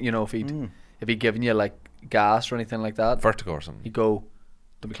or anything, if he'd given you like gas or anything like that, Vertigo or something. he'd go,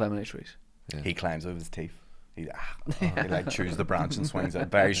 "Don't be climbing any trees." He climbs over his teeth. He like chews the branch and swings it.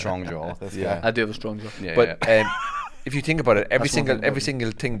 Very strong jaw. This Yeah. guy. I do have a strong jaw. Yeah, But yeah. if you think about it, every That's one thing about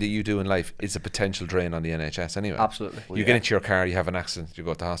single thing that you do in life is a potential drain on the NHS anyway. Absolutely. You get into your car, you have an accident, you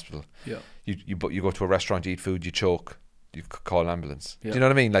go to the hospital. Yeah. You go to a restaurant, you eat food, you choke, you call an ambulance. Yeah. Do you know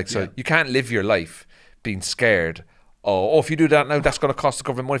what I mean? Like, so Yeah. you can't live your life being scared. Oh, if you do that now, that's going to cost the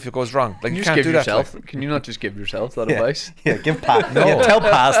government money if it goes wrong. Like, Can you you just can't give do yourself? that. Like, Can you not just give yourself that Yeah. advice? Yeah, tell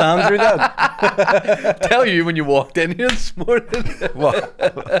past Andrew that. Tell you when you walked in here this morning.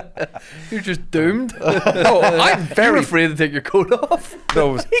 what? You're just doomed. No, I'm You're very afraid to take your coat off.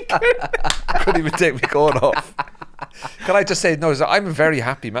 No, couldn't even take me coat off. Can I just say, no, I'm a very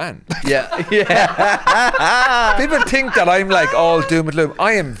happy man. Yeah. People think that I'm like all doom and gloom.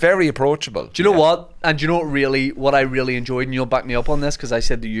 I am very approachable. Do you know what? And do you know what I really enjoyed, and you'll back me up on this, because I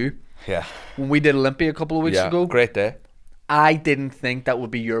said to you, when we did Olympia a couple of weeks ago, great day. I didn't think that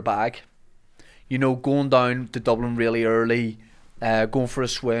would be your bag. You know, going down to Dublin really early, going for a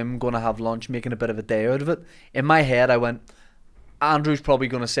swim, going to have lunch, making a bit of a day out of it. In my head, I went, Andrew's probably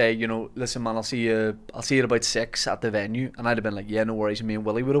going to say, you know, listen, man, I'll see you at about 6 at the venue. And I'd have been like, yeah, no worries. And me and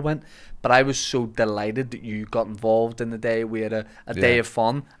Willie would have went. But I was so delighted that you got involved in the day. We had a day of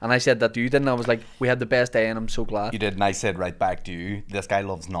fun. And I said that to you, didn't I? Was like, we had the best day, and I'm so glad. You did, and I said right back to you, this guy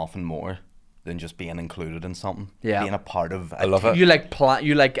loves nothing more than just being included in something. Yeah. Being a part of I love it. You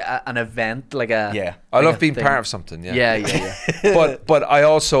like an event, like a... Yeah. I like love a being thing. part of something, Yeah. But I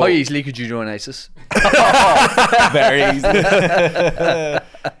also... How easily could you join ISIS? Very easy.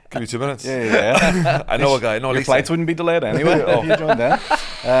 Give me 2 minutes. Yeah. I know a guy. Your flights wouldn't be delayed anyway if you joined that.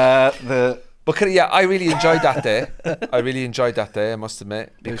 But I really enjoyed that day. I must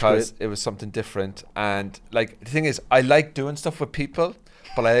admit, because it was something different. And like the thing is, I like doing stuff with people,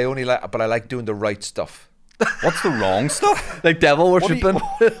 but I like doing the right stuff. What's the wrong stuff? Like devil worshipping?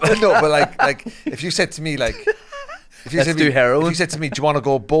 No, but like if you said to me if you said to me, do you want to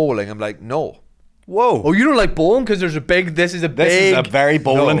go bowling? I'm like, no. Whoa. Oh, you don't like bowling because this is a very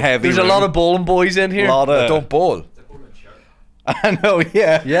bowling heavy. There's a lot of bowling boys in here. I don't bowl. I know,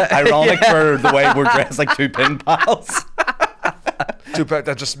 yeah. Ironic for the way we're dressed like two pen pals. Two people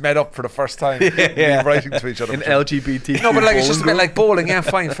that just met up for the first time, writing to each other. In LGBT. No, but like it's just a bit like bowling. Yeah,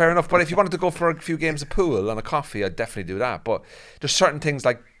 fine, fair enough. But if you wanted to go for a few games of pool and a coffee, I'd definitely do that. But there's certain things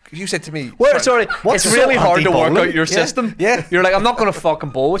like if you said to me, it's really hard to work out your system. Yeah, you're like, I'm not going to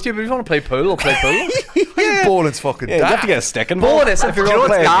fucking bowl with you, but if you want to play pool, I'll play pool. Bowling's fucking you have to get a stick and bowling is if you're going to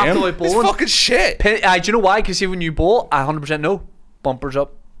play a game. It's fucking shit. Do you know why? Because see, when you bowl, I 100% know bumpers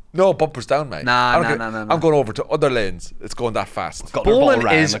up. No, bumpers down, mate. Nah. I'm going over to other lanes. It's going that fast. Bowling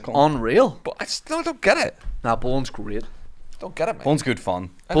is unreal. But I still don't get it. Nah, bowling's great. Don't get it, mate. Bowling's good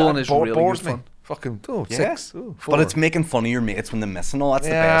fun. Bowling is really good fun. Fucking 6. Ooh, but it's making fun of your mates when they're missing all. That's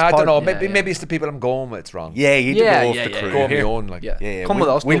the best part. I don't know. Maybe it's the people I'm going with. It's wrong. Yeah, you do go off the crew. Go on my own. Like, come with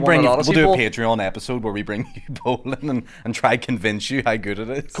us. We'll do a Patreon episode where we bring you bowling and try convince you how good it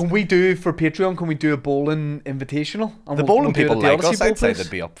is. Can we do for Patreon? Can we do a bowling invitational? And the bowling people like us. I'd say they'd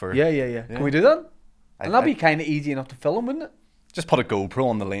be up for. Yeah. Can we do that? And that'd be kind of easy enough to film, wouldn't it? Just put a GoPro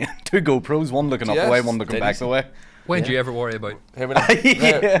on the lane. 2 GoPros, one looking up the way, one looking back the way. When do you ever worry about? Me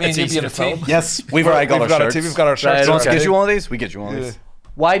and you be in a team. Yes, we've already got our shirts. We've got our shirts. Do you want to get you one of these? We get you one of these.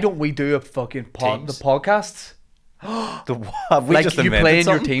 Why don't we do a fucking the podcasts? Like just you play in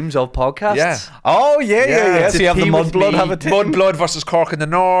your teams of podcasts? Yeah. Oh yeah. So you have the Mudblood have a team. Mudblood versus Cork in the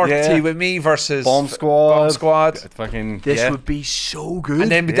North. Tea with me versus Bomb Squad. This would be so good.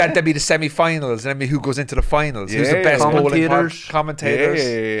 And then that'd be the semi-finals, and then who goes into the finals? Who's the best bowling commentators?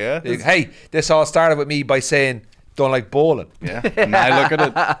 Yeah. Hey, this all started with me by saying don't like bowling. Yeah. And now look at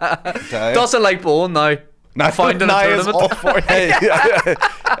it. Doesn't like bowling now. Now found in a tournament.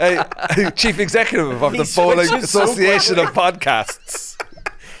 Hey, chief executive of the Bowling Association of Podcasts.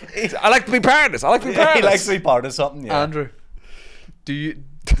 I like to be part of this. He likes to be part of something. Yeah. Andrew,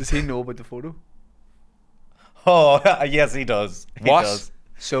 does he know about the photo? Oh yes, he does. He does.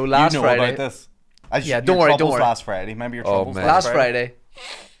 So last Friday. About this. Don't worry. Last Friday. Remember your troubles last Friday.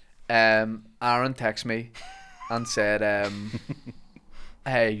 Aaron texted me and said,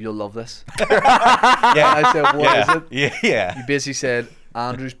 hey, you'll love this. I said, what is it? Yeah. You basically said,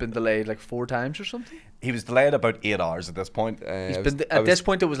 Andrew's been delayed like 4 times or something? He was delayed about 8 hours at this point. At this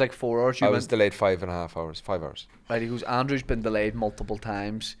point, it was like 4 hours. I was delayed 5.5 hours. 5 hours. Right, he goes, Andrew's been delayed multiple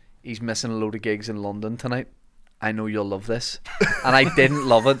times. He's missing a load of gigs in London tonight. I know you'll love this. And I didn't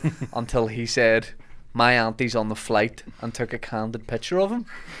love it until he said, my auntie's on the flight, and took a candid picture of him.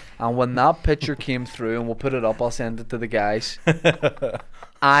 And when that picture came through, and we'll put it up, I'll send it to the guys.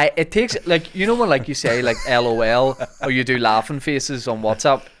 It takes, like, you know when, like, you say like LOL or you do laughing faces on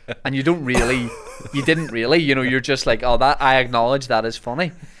WhatsApp, and you didn't really, you know, you're just like, oh, that I acknowledge that is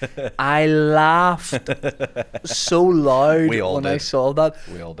funny. I laughed so loud when I saw that.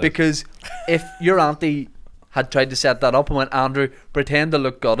 We all did. Because if your auntie had tried to set that up and went, Andrew, pretend to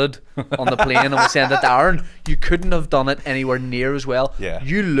look gutted on the plane and we'll send it to Aaron, you couldn't have done it anywhere near as well. Yeah.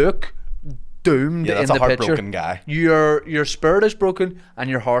 You look doomed in the picture. Heartbroken guy. Your spirit is broken and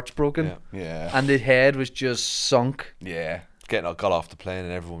your heart's broken. Yeah. And the head was just sunk. Yeah. Got off the plane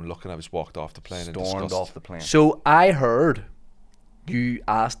and everyone looking. I was walked off the plane. Stormed off the plane. So I heard you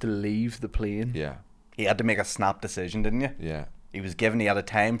asked to leave the plane. Yeah. You had to make a snap decision, didn't you? Yeah. he had a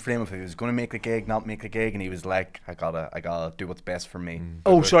time frame if he was going to make the gig, not make the gig, and he was like, I gotta do what's best for me.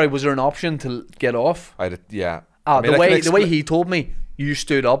 Oh, sorry, was there an option to get off? Yeah. The way he told me, you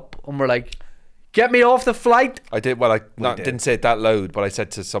stood up and were like, get me off the flight. I did. Well, didn't say it that loud, but I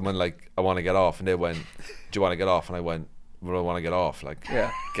said to someone like, I want to get off, and they went, do you want to get off? And I went, well, I want to get off. Like,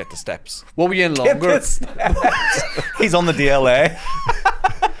 yeah, get the steps. What were you in longer? He's on the DLA.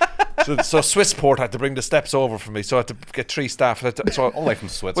 So Swissport had to bring the steps over for me, so I had to get 3 staff. All the way from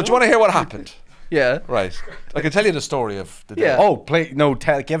Switzerland. But do you want to hear what happened? Yeah. Right. I can tell you the story of the day. Yeah. Oh,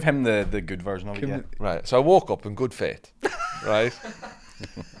 give him the good version of it. Yeah. Right. So I woke up in good faith, right?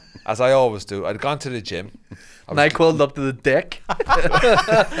 As I always do. I'd gone to the gym. I crawled up to the deck.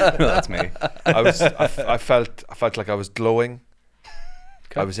 No, that's me. I felt like I was glowing.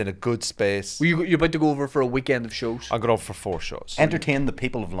 Okay. I was in a good space. Were you about to go over for a weekend of shows? I'm going over for 4 shows. Entertain the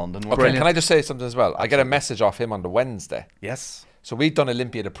people of London. Okay, can I just say something as well? Absolutely. I get a message off him on the Wednesday. Yes. So we'd done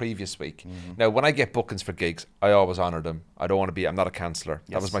Olympia the previous week. Now, when I get bookings for gigs, I always honour them. I don't want to be, I'm not a canceller.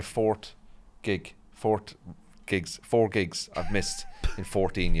 Yes. That was my 4th gig. 4 gigs I've missed in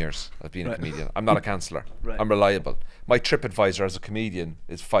 14 years of being a comedian. I'm not a canceller. Right. I'm reliable. My TripAdvisor as a comedian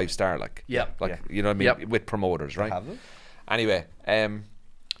is 5-star, like. Yeah. Like, you know what I mean? Yep. With promoters, right? Have them? Anyway,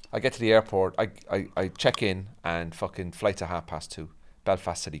 I get to the airport, I check in, and fucking flight's at 2:30,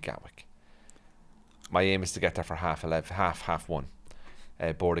 Belfast City, Gatwick. My aim is to get there for 11:30, half 1.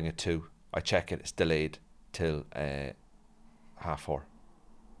 Boarding at 2. I check it, it's delayed till 4:30.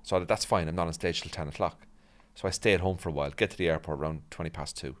 So that's fine, I'm not on stage till 10 o'clock. So I stay at home for a while, get to the airport around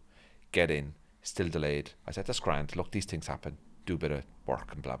 2:20, get in, still delayed. I said, that's grand, look, these things happen, do a bit of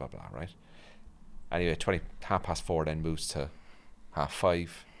work and blah, blah, blah, right? Anyway, 4:30 then moves to 5:30.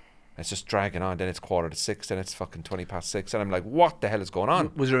 It's just dragging on, then it's 5:45, then it's fucking 6:20, and I'm like, what the hell is going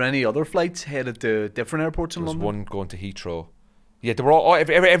on? Was there any other flights headed to different airports in London? There was one going to Heathrow. Yeah, they were all,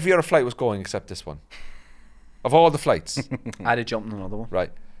 every other flight was going except this one. Of all the flights. I had to jump on another one.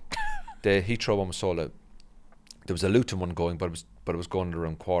 Right. The Heathrow one was sold out. There was a Luton one going, but it was going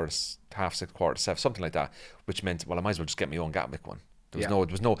around 6:30, 6:45, something like that, which meant, well, I might as well just get my own Gatwick one. There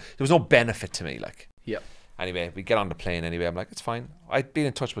was no benefit to me, like. Yeah. Anyway, we get on the plane anyway. I'm like, it's fine. I'd been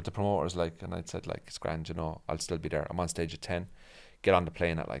in touch with the promoters, like, and I'd said, like, it's grand, you know, I'll still be there. I'm on stage at 10. Get on the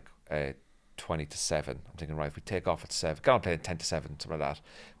plane at like 6:20. I'm thinking, right, if we take off at 7, get on the plane at 6:50, something like that.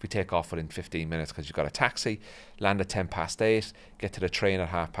 If we take off within 15 minutes because you've got a taxi, land at 8:10, get to the train at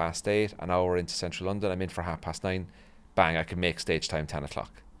 8:30, an hour into central London, I'm in for 9:30, bang, I can make stage time 10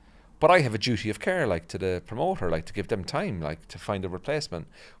 o'clock. But I have a duty of care, like, to the promoter, like, to give them time, like, to find a replacement.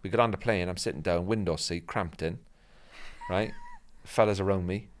 We get on the plane, I'm sitting down, window seat, cramped in, right? Fellas around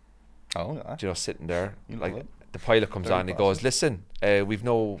me. Oh, yeah. You know, sitting there. Like, the pilot comes on, he goes, listen, we've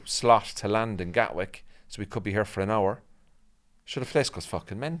no slot to land in Gatwick, so we could be here for an hour. Sure, the place goes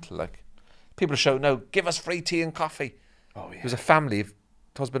fucking mental, like. People are shouting out, give us free tea and coffee. Oh, yeah. There was a family,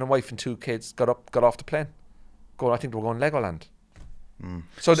 husband and wife and 2 kids, got off the plane. I think they were going Legoland.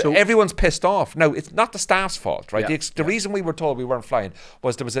 So everyone's pissed off. Now, it's not the staff's fault, right? Yeah, the reason we were told we weren't flying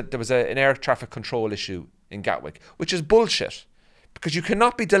was there was an air traffic control issue in Gatwick, which is bullshit. Because you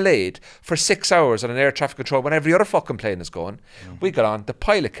cannot be delayed for 6 hours on an air traffic control when every other fucking plane is going. We got on, the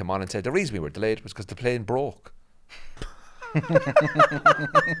pilot came on and said the reason we were delayed was because the plane broke. The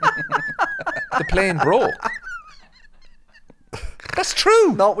plane broke. That's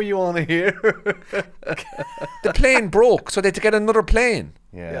true. Not what you want to hear. The plane broke, so they had to get another plane.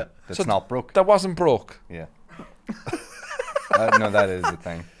 Yeah. That's not broke. That wasn't broke. Yeah. No, that is the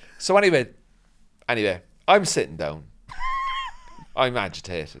thing. So anyway, I'm sitting down. I'm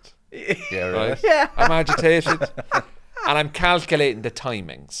agitated. Yeah, right. Right? Yeah. I'm agitated. And I'm calculating the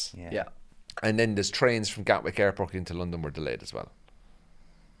timings. Yeah. And then there's trains from Gatwick Airport into London were delayed as well.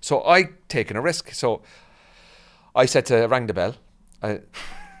 So I taken a risk. So I rang the bell.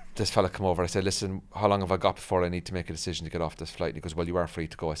 This fella come over. I said, listen, how long have I got before I need to make a decision to get off this flight? And he goes, well, you are free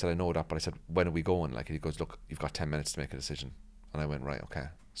to go. I said, I know that, but I said, when are we going? Like, and he goes, look, you've got 10 minutes to make a decision. And I went, right, okay.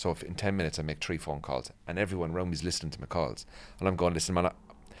 So if in 10 minutes I make 3 phone calls and everyone around me is listening to my calls, and I'm going, listen, man,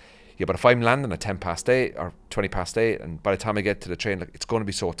 yeah, but if I'm landing at 8:10 or 8:20, and by the time I get to the train, like, it's going to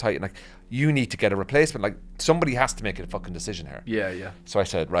be so tight, and like, you need to get a replacement. Like, somebody has to make a fucking decision here. Yeah. So I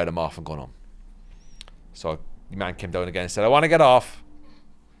said, right, I'm off and going home. So the man came down again and said, I want to get off.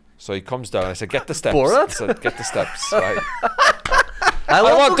 So he comes down. I said, get the steps. Borat? I said, get the steps. Right. I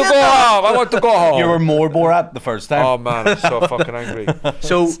want to go home. I want to go home. You were more Borat the first time. Oh man, I'm so fucking angry.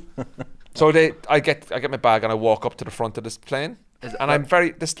 So I get my bag and I walk up to the front of this plane. And I'm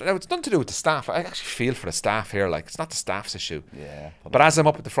very. It's nothing to do with the staff. I actually feel for the staff here. Like, it's not the staff's issue. Yeah. But as I'm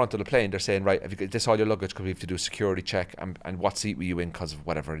up at the front of the plane, they're saying, right, have you got this all your luggage? Because we have to do a security check. And what seat were you in? Because of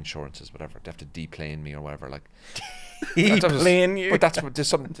whatever insurances, whatever. They have to deplane me or whatever. Like, deplane you. But there's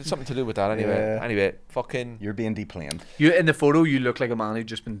something to do with that anyway. Yeah. Anyway, fucking. You're being deplaned. You in the photo, you look like a man who'd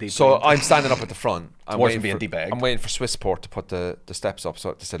just been deplaned. So I'm standing up at the front. I'm worse waiting than being debagged. I'm waiting for Swissport to put the steps up.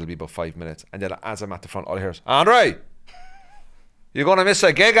 So they said it'll be about 5 minutes. And then as I'm at the front, all I hear is, Andre, you're gonna miss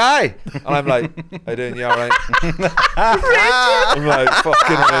a gig, aye? And I'm like, I doing? Yeah, all right. I'm like,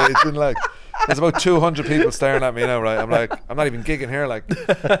 fucking raging, like. There's about 200 people staring at me now, right? I'm like, I'm not even gigging here, like.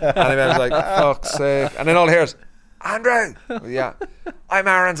 Anyway, I was like, fuck's sake. And then all I hear is, Andrew, yeah, I'm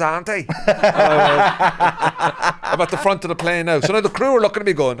Aaron's auntie. I'm at the front of the plane now. So now the crew are looking at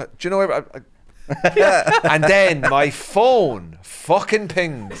me going, do you know and then my phone fucking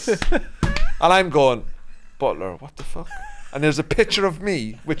pings. And I'm going, Butler, what the fuck? And there's a picture of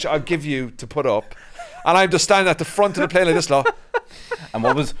me, which I'll give you to put up. And I'm just standing at the front of the plane like this, lot. And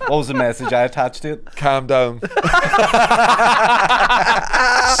what was the message I attached to it? Calm down.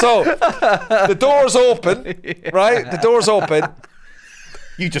 So the door's open, right? The door's open.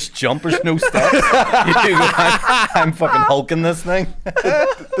 You just jump, there's no steps. I'm fucking hulking this thing.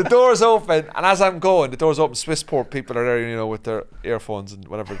 The door's open, and as I'm going, the door's open. Swissport people are there, you know, with their earphones and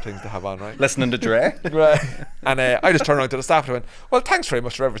whatever things they have on, right? Listening to Dre. Right. And I just turned around to the staff and went, well, thanks very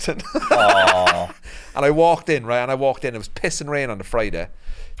much for everything. Aww. And I walked in, right? And I walked in. It was pissing rain on the Friday.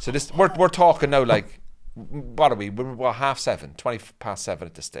 So this we're talking now, like, what are we? We're 7:30, 7:20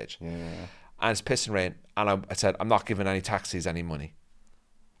 at this stage. Yeah. And it's pissing rain. And I said, I'm not giving any taxis any money.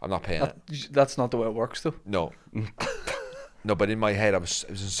 I'm not paying it. That's not the way it works, though. No. No, but in my head, I was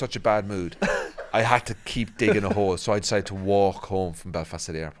in such a bad mood. I had to keep digging a hole, so I decided to walk home from Belfast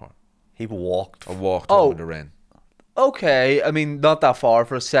City Airport. He walked. I walked home in the rain. Okay, I mean, not that far.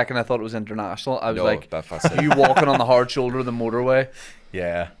 For a second, I thought it was international. I was like, Belfast City. you walking on the hard shoulder of the motorway.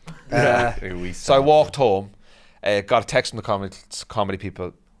 Yeah. So I walked home, got a text from the comedy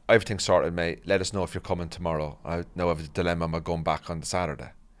people. Everything's sorted, mate. Let us know if you're coming tomorrow. I now have a dilemma. Am I going back on the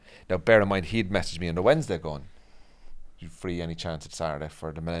Saturday? Now, bear in mind, he'd messaged me on the Wednesday going, you free any chance at Saturday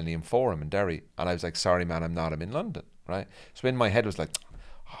for the Millennium Forum in Derry? And I was like, sorry, man, I'm not. I'm in London, right? So in my head was like,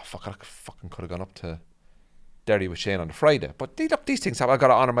 oh, fuck, I fucking could have gone up to Derry with Shane on the Friday. But look, these things happen. I've got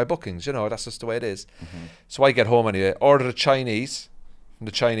to honour my bookings, you know, that's just the way it is. Mm-hmm. So I get home anyway, order the Chinese from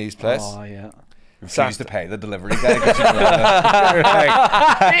the Chinese place. Oh, yeah. Refuse to pay the delivery guy.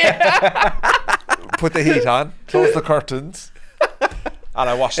 Put the heat on, close the curtains. And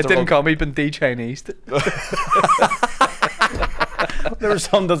I watched it. Didn't come, he'd been de-Chinese. Their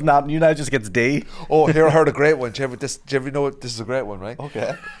son doesn't happen. You now just gets D. Oh, here I heard a great one. Do you ever know this is a great one, right?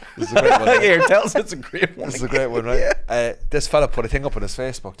 Okay. This is a great one. Right? Here, tell us it's a great one. This is a great one, right? Yeah. This fella put a thing up on his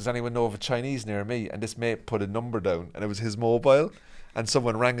Facebook. Does anyone know of a Chinese near me? And this mate put a number down, and it was his mobile. And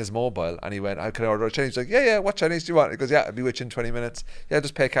someone rang his mobile, and he went, how can I order a Chinese? He's like, yeah, what Chinese do you want? He goes, yeah, I'll be with you in 20 minutes. Yeah,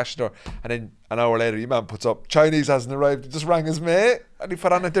 just pay cash at the door. And then an hour later, your man puts up, Chinese hasn't arrived. He just rang his mate, and he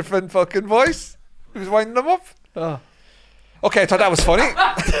put on a different fucking voice. He was winding them up. Oh. Okay, I thought that was funny.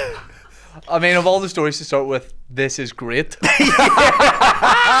 I mean, of all the stories to start with, this is great.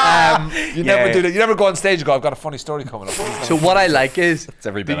 You never do that. You never go on stage and go, I've got a funny story coming up. So what I like is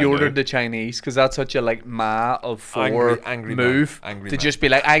that you ordered the Chinese, because that's such a like ma of four angry move to just be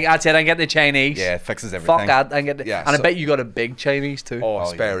like, that's it, I get the Chinese. Yeah, it fixes everything. Fuck that, I get the, and I bet you got a big Chinese too. Oh,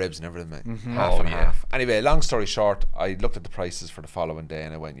 spare ribs and everything, mate. Mm-hmm. Half and half. Anyway, long story short, I looked at the prices for the following day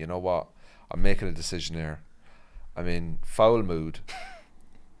and I went, you know what? I'm making a decision here. I'm in foul mood,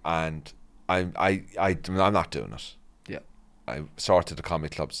 and I'm not doing it. Yeah. I sorted the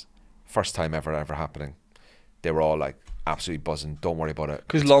comedy clubs, first time ever happening. They were all like absolutely buzzing. Don't worry about it.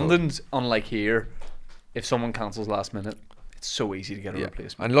 Because London's unlike here. If someone cancels last minute, it's so easy to get a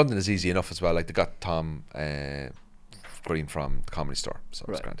replacement. And London is easy enough as well. Like they got Tom Green from the Comedy Store, so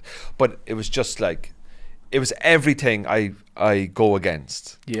it was grand. But it was just like, it was everything I go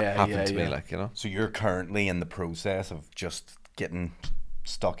against. Happened to me, like, you know. So you're currently in the process of just getting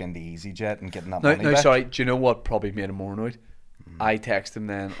stuck into EasyJet and getting that money back? Sorry, do you know what probably made him more annoyed? I texted him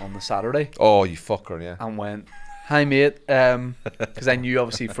then on the Saturday. Oh, you fucker, yeah. And went, hi mate, because I knew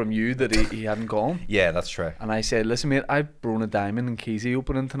obviously from you that he hadn't gone. Yeah, that's true. And I said, listen mate, I've Brona Diamond and Keezy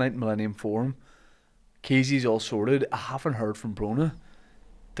opening tonight, Millennium Forum. Keezy's all sorted. I haven't heard from Brona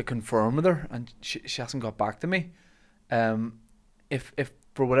to confirm with her, and she hasn't got back to me. If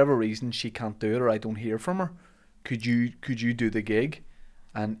for whatever reason she can't do it or I don't hear from her, could you do the gig?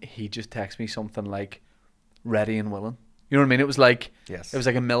 And he just texted me something like, ready and willing. You know what I mean? It was like Yes. it was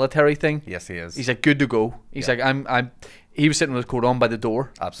like a military thing. Yes, he is. He's like good to go. He's like I'm. He was sitting with his coat on by the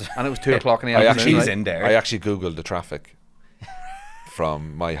door, Absolutely. and it was 2 o'clock in the I afternoon. actually- He's right? in there. I actually googled the traffic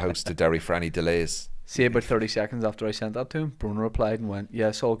from my house to Derry for any delays. See, about 30 seconds after I sent that to him, Bruno replied and went,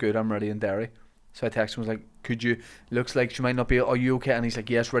 "Yes, all good. I'm ready in Derry." So I texted him, was like, "Could you? Looks like she might not be. Are you okay?" And he's like,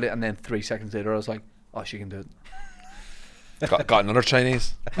 "Yes, ready." And then 3 seconds later, I was like, "Oh, she can do it." Got another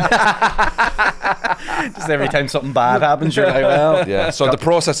Chinese. Just every time something bad happens, you're like, well, Yeah. So the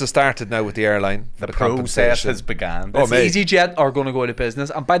process has started now with the airline for the the process compensation. has begun. Oh, mate. EasyJet are going to go out of business,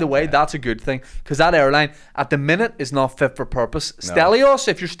 and by the way, that's a good thing because that airline at the minute is not fit for purpose. No. Stelios,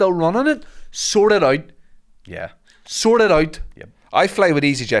 if you're still running it, sort it out. Yeah. Sort it out. Yep. I fly with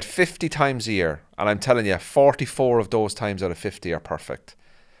EasyJet 50 times a year, and I'm telling you, 44 of those times out of 50 are perfect.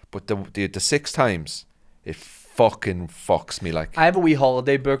 But the 6 times, it fucking fucks me like. I have a wee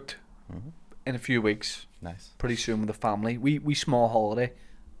holiday booked in a few weeks. Nice. Pretty soon with the family. We small holiday.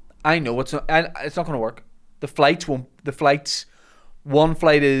 I know it's not going to work. The flights won't. The flights. One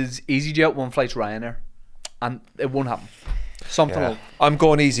flight is EasyJet. One flight's Ryanair, and it won't happen. Something. Yeah. Will. I'm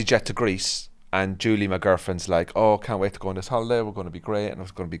going EasyJet to Greece, and Julie, my girlfriend's like, "Oh, can't wait to go on this holiday. We're going to be great, and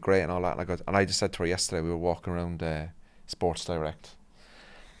it's going to be great, and all that." And I just said to her yesterday, we were walking around Sports Direct.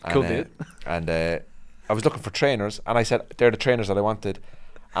 And, Cool dude. And I was looking for trainers, and I said, "They're the trainers that I wanted."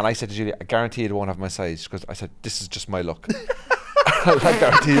 And I said to Julie, "I guarantee you won't have my size," because I said, "This is just my look." I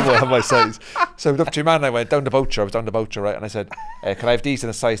guarantee you won't have my size. So I went up to your man and I went down the voucher. I was down the voucher, right? And I said, "Can I have these in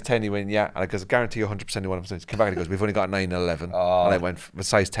a size 10?" He went, "Yeah." And I goes, "I guarantee you 100% you won't have size." Came back and he goes, "We've only got 9 and 11. Oh. And I went, "With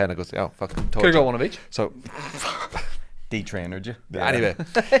size 10." I goes, "Oh, fuck." Could have got one of each. So De-trainered you. anyway,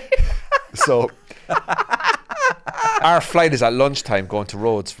 so our flight is at lunchtime going to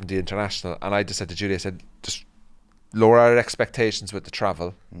Rhodes from the international, and I just said to Julie, I said, "Just lower our expectations with the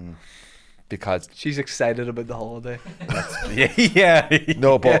travel." Because She's excited about the holiday. Yeah.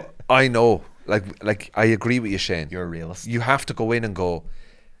 no, but I know, like I agree with you, Shane. You're a realist. You have to go in and go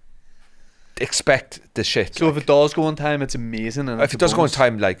expect the shit. So if it does go on time, it's amazing. And if it's it a does go on bonus.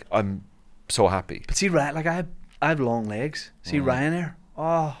 time, like I'm so happy. But see, right, like I have long legs. See Ryanair.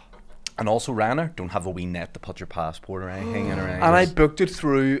 Oh. And also Ryanair don't have a wee net to put your passport or anything in or anything. And I booked it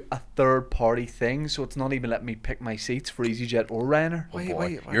through a third party thing, so it's not even letting me pick my seats for EasyJet or Ryanair. Oh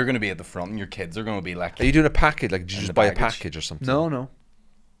boy. You're going to be at the front and your kids are going to be like, Are you doing a package? Like, did you In just the buy a baggage? package or something? No.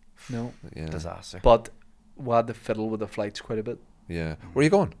 Yeah. disaster. But we had to fiddle with the flights quite a bit. Yeah. Where are you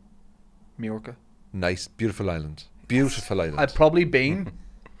going? Majorca. Nice, beautiful island. Beautiful island. I've probably been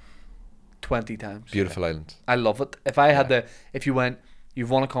 20 times. Beautiful island. I love it. If I had if you went, you've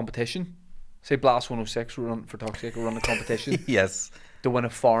won a competition, say Blast 106, we run for Toxic, we run a competition Yes. to win a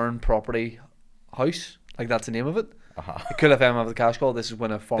foreign property house, like that's the name of it. Uh-huh. The Cool FM have the cash call. This is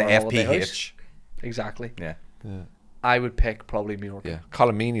win a The foreign holiday house. FPH. Exactly. Yeah. Yeah. I would pick probably Majorca. Yeah.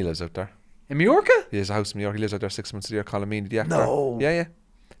 Colomini lives out there. In Majorca? He has a house in New York. He lives out there 6 months a year. Colomini, the actor. No. Yeah.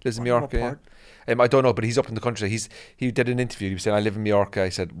 Lives in Wonder Mallorca. what Yeah. part? I don't know, but he's up in the country. He did an interview. He was saying, "I live in Mallorca." I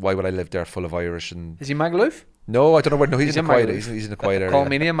said, "Why would I live there, full of Irish?" And Is he Magaluf? no, I don't know where. No, he's in a quiet. Magaluf. He's in a quiet area. Call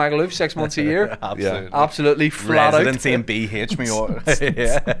me in Magaluf 6 months a year. Absolutely. Absolutely flat Residency out. in BH,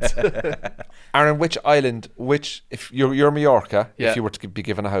 yeah. Aaron, which island? If you're Mallorca, Yeah. if you were to be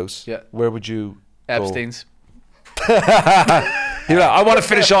given a house, Yeah. where would you go? Epstein's. You're like, I want to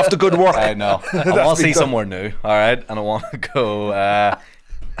finish off the good work. I know. I want to see somewhere new, all right? And I want to go...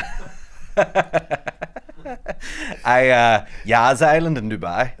 Yaz Island in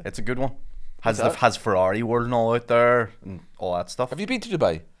Dubai. It's a good one. Has Ferrari World and all out there and all that stuff. Have you been to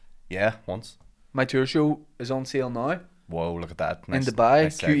Dubai? Yeah, once. My tour show is on sale now. Whoa, look at that. In Dubai,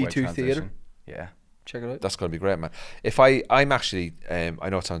 segue QE2 transition. Theatre. Yeah. Check it out. That's going to be great, man. If I'm actually, I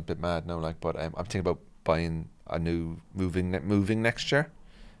know it sounds a bit mad now, like, but I'm thinking about buying a new moving next year,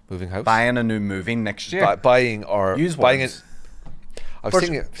 moving house. Buying a new movie next year. Buying or Use buying ones. it. I was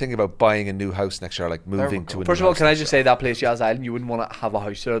thinking about buying a new house next year, like moving to a First new of all, house can I next just year. say that place, Yaz Island, you wouldn't want to have a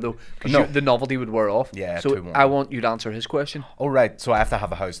house there though, because No. the novelty would wear off. Yeah, So too warm. I want you to answer his question. Oh, right. So I have to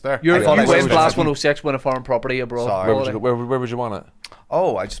have a house there. You I thought I win was Blast visiting- 106, win a foreign property abroad. Sorry. Where would you go, where would you want it?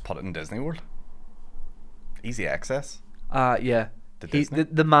 Oh, I just put it in Disney World. Easy access. Yeah. To He, Disney?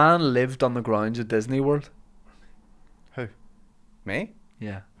 the man lived on the grounds of Disney World. Who? Me?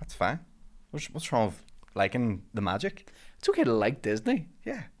 Yeah. That's fine. What's wrong with liking the magic? It's okay to like Disney,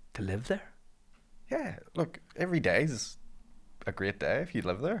 Yeah. to live there. Yeah. Look, every day is a great day if you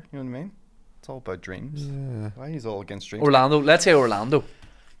live there. You know what I mean? It's all about dreams. Why is all against dreams? Orlando, let's say Orlando.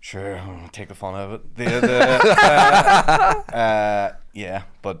 Sure, I'll take the fun out of it. Yeah,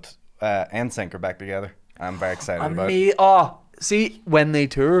 but NSYNC are back together. I'm very excited about it. See, when they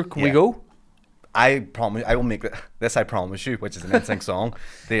tour, can we Yeah. go? I promise, I will make this. I promise you, which is an NSYNC song.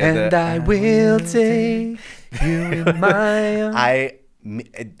 I will take you in my arms.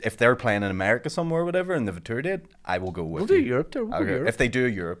 If they're playing in America somewhere or whatever, and they've a tour date, I will go with We'll you. do Europe tour. We'll go Europe. If they do a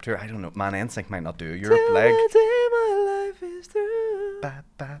Europe tour, I don't know. Man, NSYNC might not do a Europe leg. My life is through. Ba,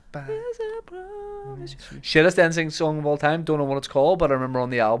 ba, ba. Yes, I promise you. Shittest NSYNC song of all time. Don't know what it's called, but I remember on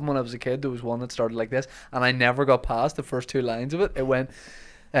the album when I was a kid, there was one that started like this, and I never got past the first 2 lines of it. It went,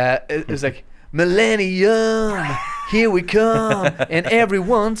 it was like, millennium, here we come, and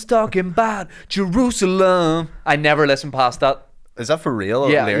everyone's talking about Jerusalem. I never listened past that. Is that for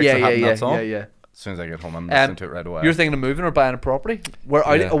real? Yeah, Lyrics yeah, that happen in yeah, that song? yeah. As soon as I get home, I'm listening to it right away. You're thinking of moving or buying a property? We're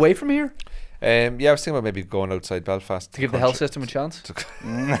out away from here Yeah, I was thinking about maybe going outside Belfast to give the health system a chance.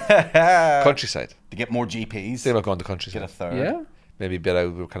 Countryside. To get more GPs. Thinking about going to countryside. Get a third. Yeah. Maybe a bit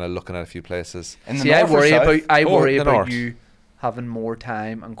out. We're kind of looking at a few places. In the See, I north or worry south? about the north. you having more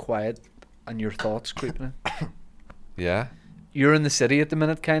time and quiet and your thoughts creeping in. Yeah. You're in the city at the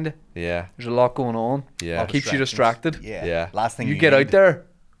minute, kind of. Yeah. There's a lot going on. Yeah. Keeps you distracted. Yeah. Yeah. Last thing You get need. out there,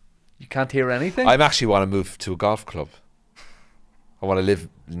 you can't hear anything. I actually want to move to a golf club. I want to live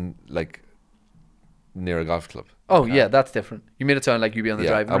like near a golf club. Oh yeah, that's different. You made it sound like you'd be on the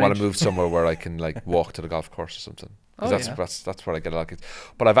driving I want range. to move somewhere where I can like walk to the golf course or something. 'Cause Oh, that's where I get a lot of kids.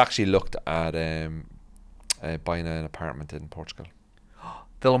 But I've actually looked at buying an apartment in Portugal.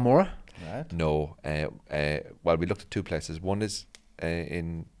 Villamora. Right. No, well, we looked at 2 places. One is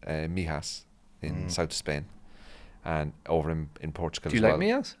in Mijas in south of Spain, and over in Portugal Do you as like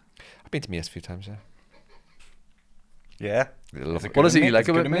well. Mijas? I've been to Mijas a few times. Yeah. Yeah. Love it. What is it you Is like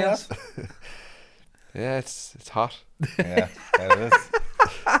it about good Mijas? Yeah, it's hot. Yeah, it is.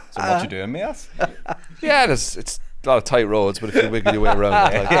 So what you doing, Mias? Yeah, it's a lot of tight roads, but if you wiggle your way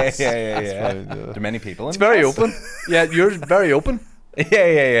around, it's Yeah. fine, There are many people in It's very Mias? open. Yeah, yours very open.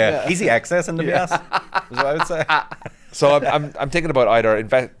 Yeah. Easy access into Mias, is what I would say. So I'm thinking about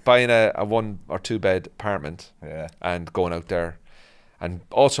either buying a 1 or 2 bed apartment, Yeah. and going out there, and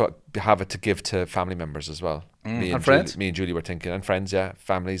also have it to give to family members as well. Me And friends? Me and Julie were thinking, and friends, yeah,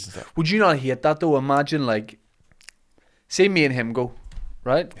 families and stuff. Would you not hate that though? Imagine like, say me and him go,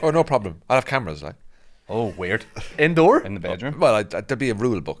 right? Oh, no problem. I'll have cameras, like. Oh, weird. Indoor? In the bedroom. Well, there'd be a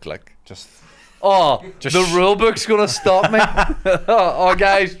rule book, like. Just Oh, Just the rule book's gonna stop me. Oh,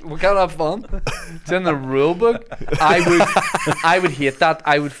 guys, we can't have fun. It's in the rule book. I would hate that.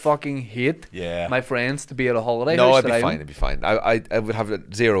 I would fucking hate my friends to be at a holiday No, house. it'd be fine. It'd be fine. I would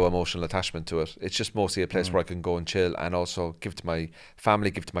have zero emotional attachment to it. It's just mostly a place where I can go and chill, and also give to my family,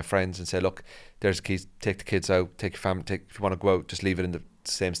 give to my friends, and say, look, there's the keys. Take the kids out. Take your family. If you want to go out, just leave it in the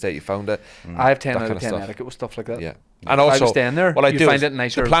same state you found it. I have 10 That out kind of of 10 stuff. etiquette with stuff like that. Yeah. If And I also, was staying there, what I you do find is it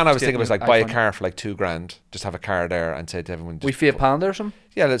nicer the plan I was staying thinking was in- like I buy a find it. car for like $2,000, just have a car there, and say to everyone, just We Fiat Panda or something?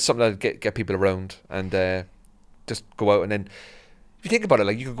 yeah, that's something that get people around, and just go out. And then if you think about it,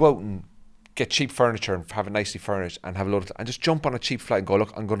 like you could go out and get cheap furniture and have it nicely furnished, and have a load of and just jump on a cheap flight and go,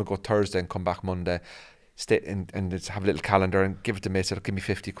 look, I'm going to go Thursday and come back Monday, stay and just have a little calendar and give it to me, say, look, give me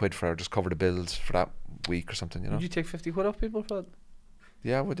 50 quid for it, or just cover the bills for that week or something, you know. Would you take 50 quid off people for that?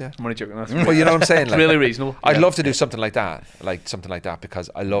 Yeah, I would, yeah. I'm only joking. That's Well, you know what I'm saying? it's Like, really reasonable. I'd love to do something like that,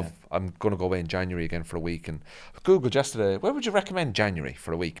 because I love. I'm going to go away in January again for a week, and I Googled yesterday, where would you recommend January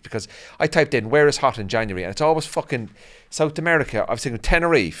for a week? Because I typed in where is hot in January, and it's always fucking South America. I was thinking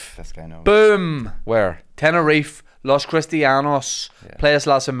Tenerife. this guy knows. Boom! Where? Tenerife, Los Cristianos, Yeah. Playas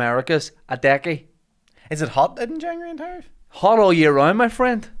Las Americas, Adeque. Is it hot in January in Tenerife? Hot all year round, my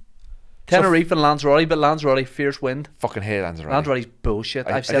friend. Tenerife and Lanzarote, but Lanzarote, fierce wind. Fucking hate Lanzarote. Lanzarote's bullshit.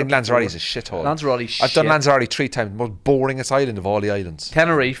 I I've said think it before. Lanzarote's a shithole. Lanzarote's shit. I've done Lanzarote 3 times. Most boringest island of all the islands.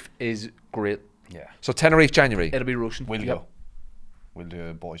 Tenerife is great. Yeah. So Tenerife, January. It'll be roasting. We'll Yep. go. We'll do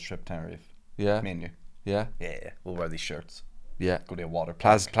a boys trip Tenerife. Yeah. Me and you. Yeah. Yeah. We'll wear these shirts. Yeah. Go to a water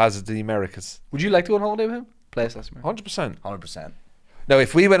park. Plaza de the Americas. Would you like to go on holiday with him? Playas Las Americas. 100%. 100%. Now,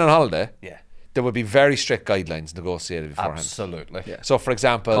 if we went on holiday, Yeah. there would be very strict guidelines negotiated beforehand. Absolutely. Yeah. So, for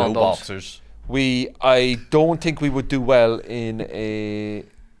example, No Condoms. boxers. I don't think we would do well in a.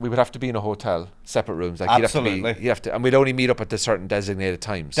 We would have to be in a hotel, separate rooms. Like Absolutely. you'd have to, and we'd only meet up at the certain designated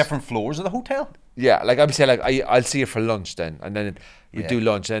times. Different floors of the hotel. Yeah, like I'd say, like I'll see you for lunch then, and then we Yeah. do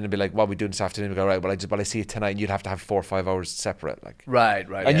lunch, and then it'd be like, what are we doing this afternoon? We go, right, well I see you tonight, and you'd have to have 4 or 5 hours separate, like. Right.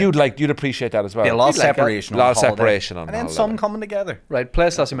 And you'd appreciate that as well. Be a lot of You'd like that. separation. A lot on of holiday. separation on and then holiday. some coming together. Right,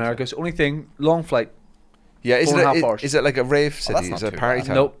 Playas Las Americas. Only thing, long flight. Yeah, is 4.5 hours. it like a rave Oh, that's city? not Is it a too party bad.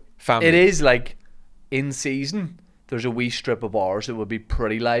 town? Nope. Family. It is like in season. There's a wee strip of bars that would be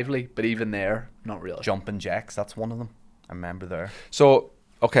pretty lively, but even there, not really. Jumping jacks. That's one of them. I remember there. So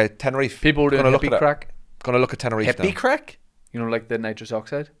okay, Tenerife. People were doing Gonna look hippie at it. crack. Gonna look at Tenerife Hippie now. crack. You know, like the nitrous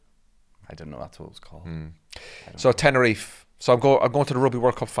oxide. I didn't know that's what it was called. So Tenerife. So I'm going to the Rugby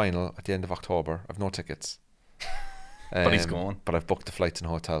World Cup final at the end of October. I've no tickets. But he's going. But I've booked the flights and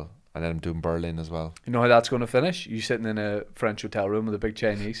hotel, and then I'm doing Berlin as well. You know how that's going to finish? You sitting in a French hotel room with a big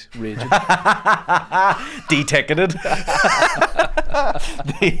Chinese raging. D-ticketed. I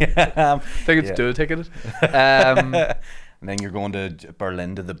think it's do-ticketed. And then you're going to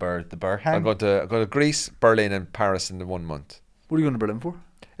Berlin to the Berghain. I'm going to Greece, Berlin, and Paris in the 1 month. What are you going to Berlin for?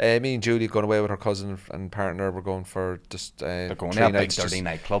 Me and Julie going away with her cousin and partner. We're going for just They're going 3 to nights. big dirty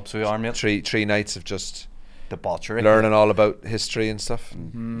nightclubs we are, mate. Three nights of just debauchery, learning all about history and stuff,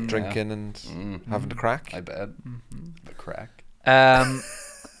 and drinking and having the crack. I bet the crack. Aaron,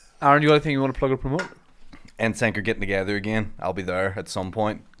 you got anything you want to plug or promote? NSYNC are getting together again. I'll be there at some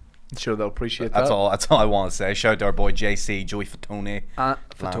point. I'm sure they'll appreciate That's that. all I want to say. Shout out to our boy JC, Joey Fatone.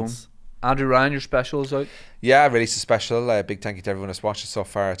 Fatone. Andrew Ryan, your special is out. Yeah, I released a special. Big thank you to everyone that's watched it so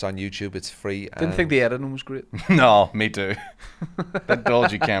far. It's on YouTube. It's free. Didn't think the editing was great. No, me too. That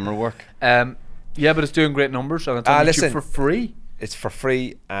dodgy camera work. Yeah, but it's doing great numbers and it's on YouTube for free. It's for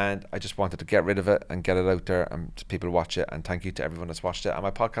free, and I just wanted to get rid of it and get it out there and people watch it. And thank you to everyone that's watched it. And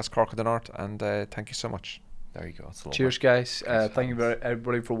my podcast, Cork of the North. And thank you so much. There you go. Cheers, guys. Thank you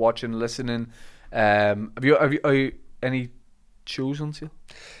everybody for watching, listening. Have you any shows on sale?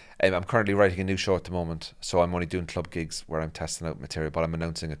 I'm currently writing a new show at the moment, so I'm only doing club gigs where I'm testing out material, but I'm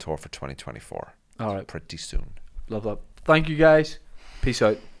announcing a tour for 2024. All right. Pretty soon. Love that. Thank you, guys. Peace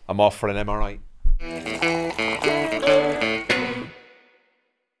out. I'm off for an MRI.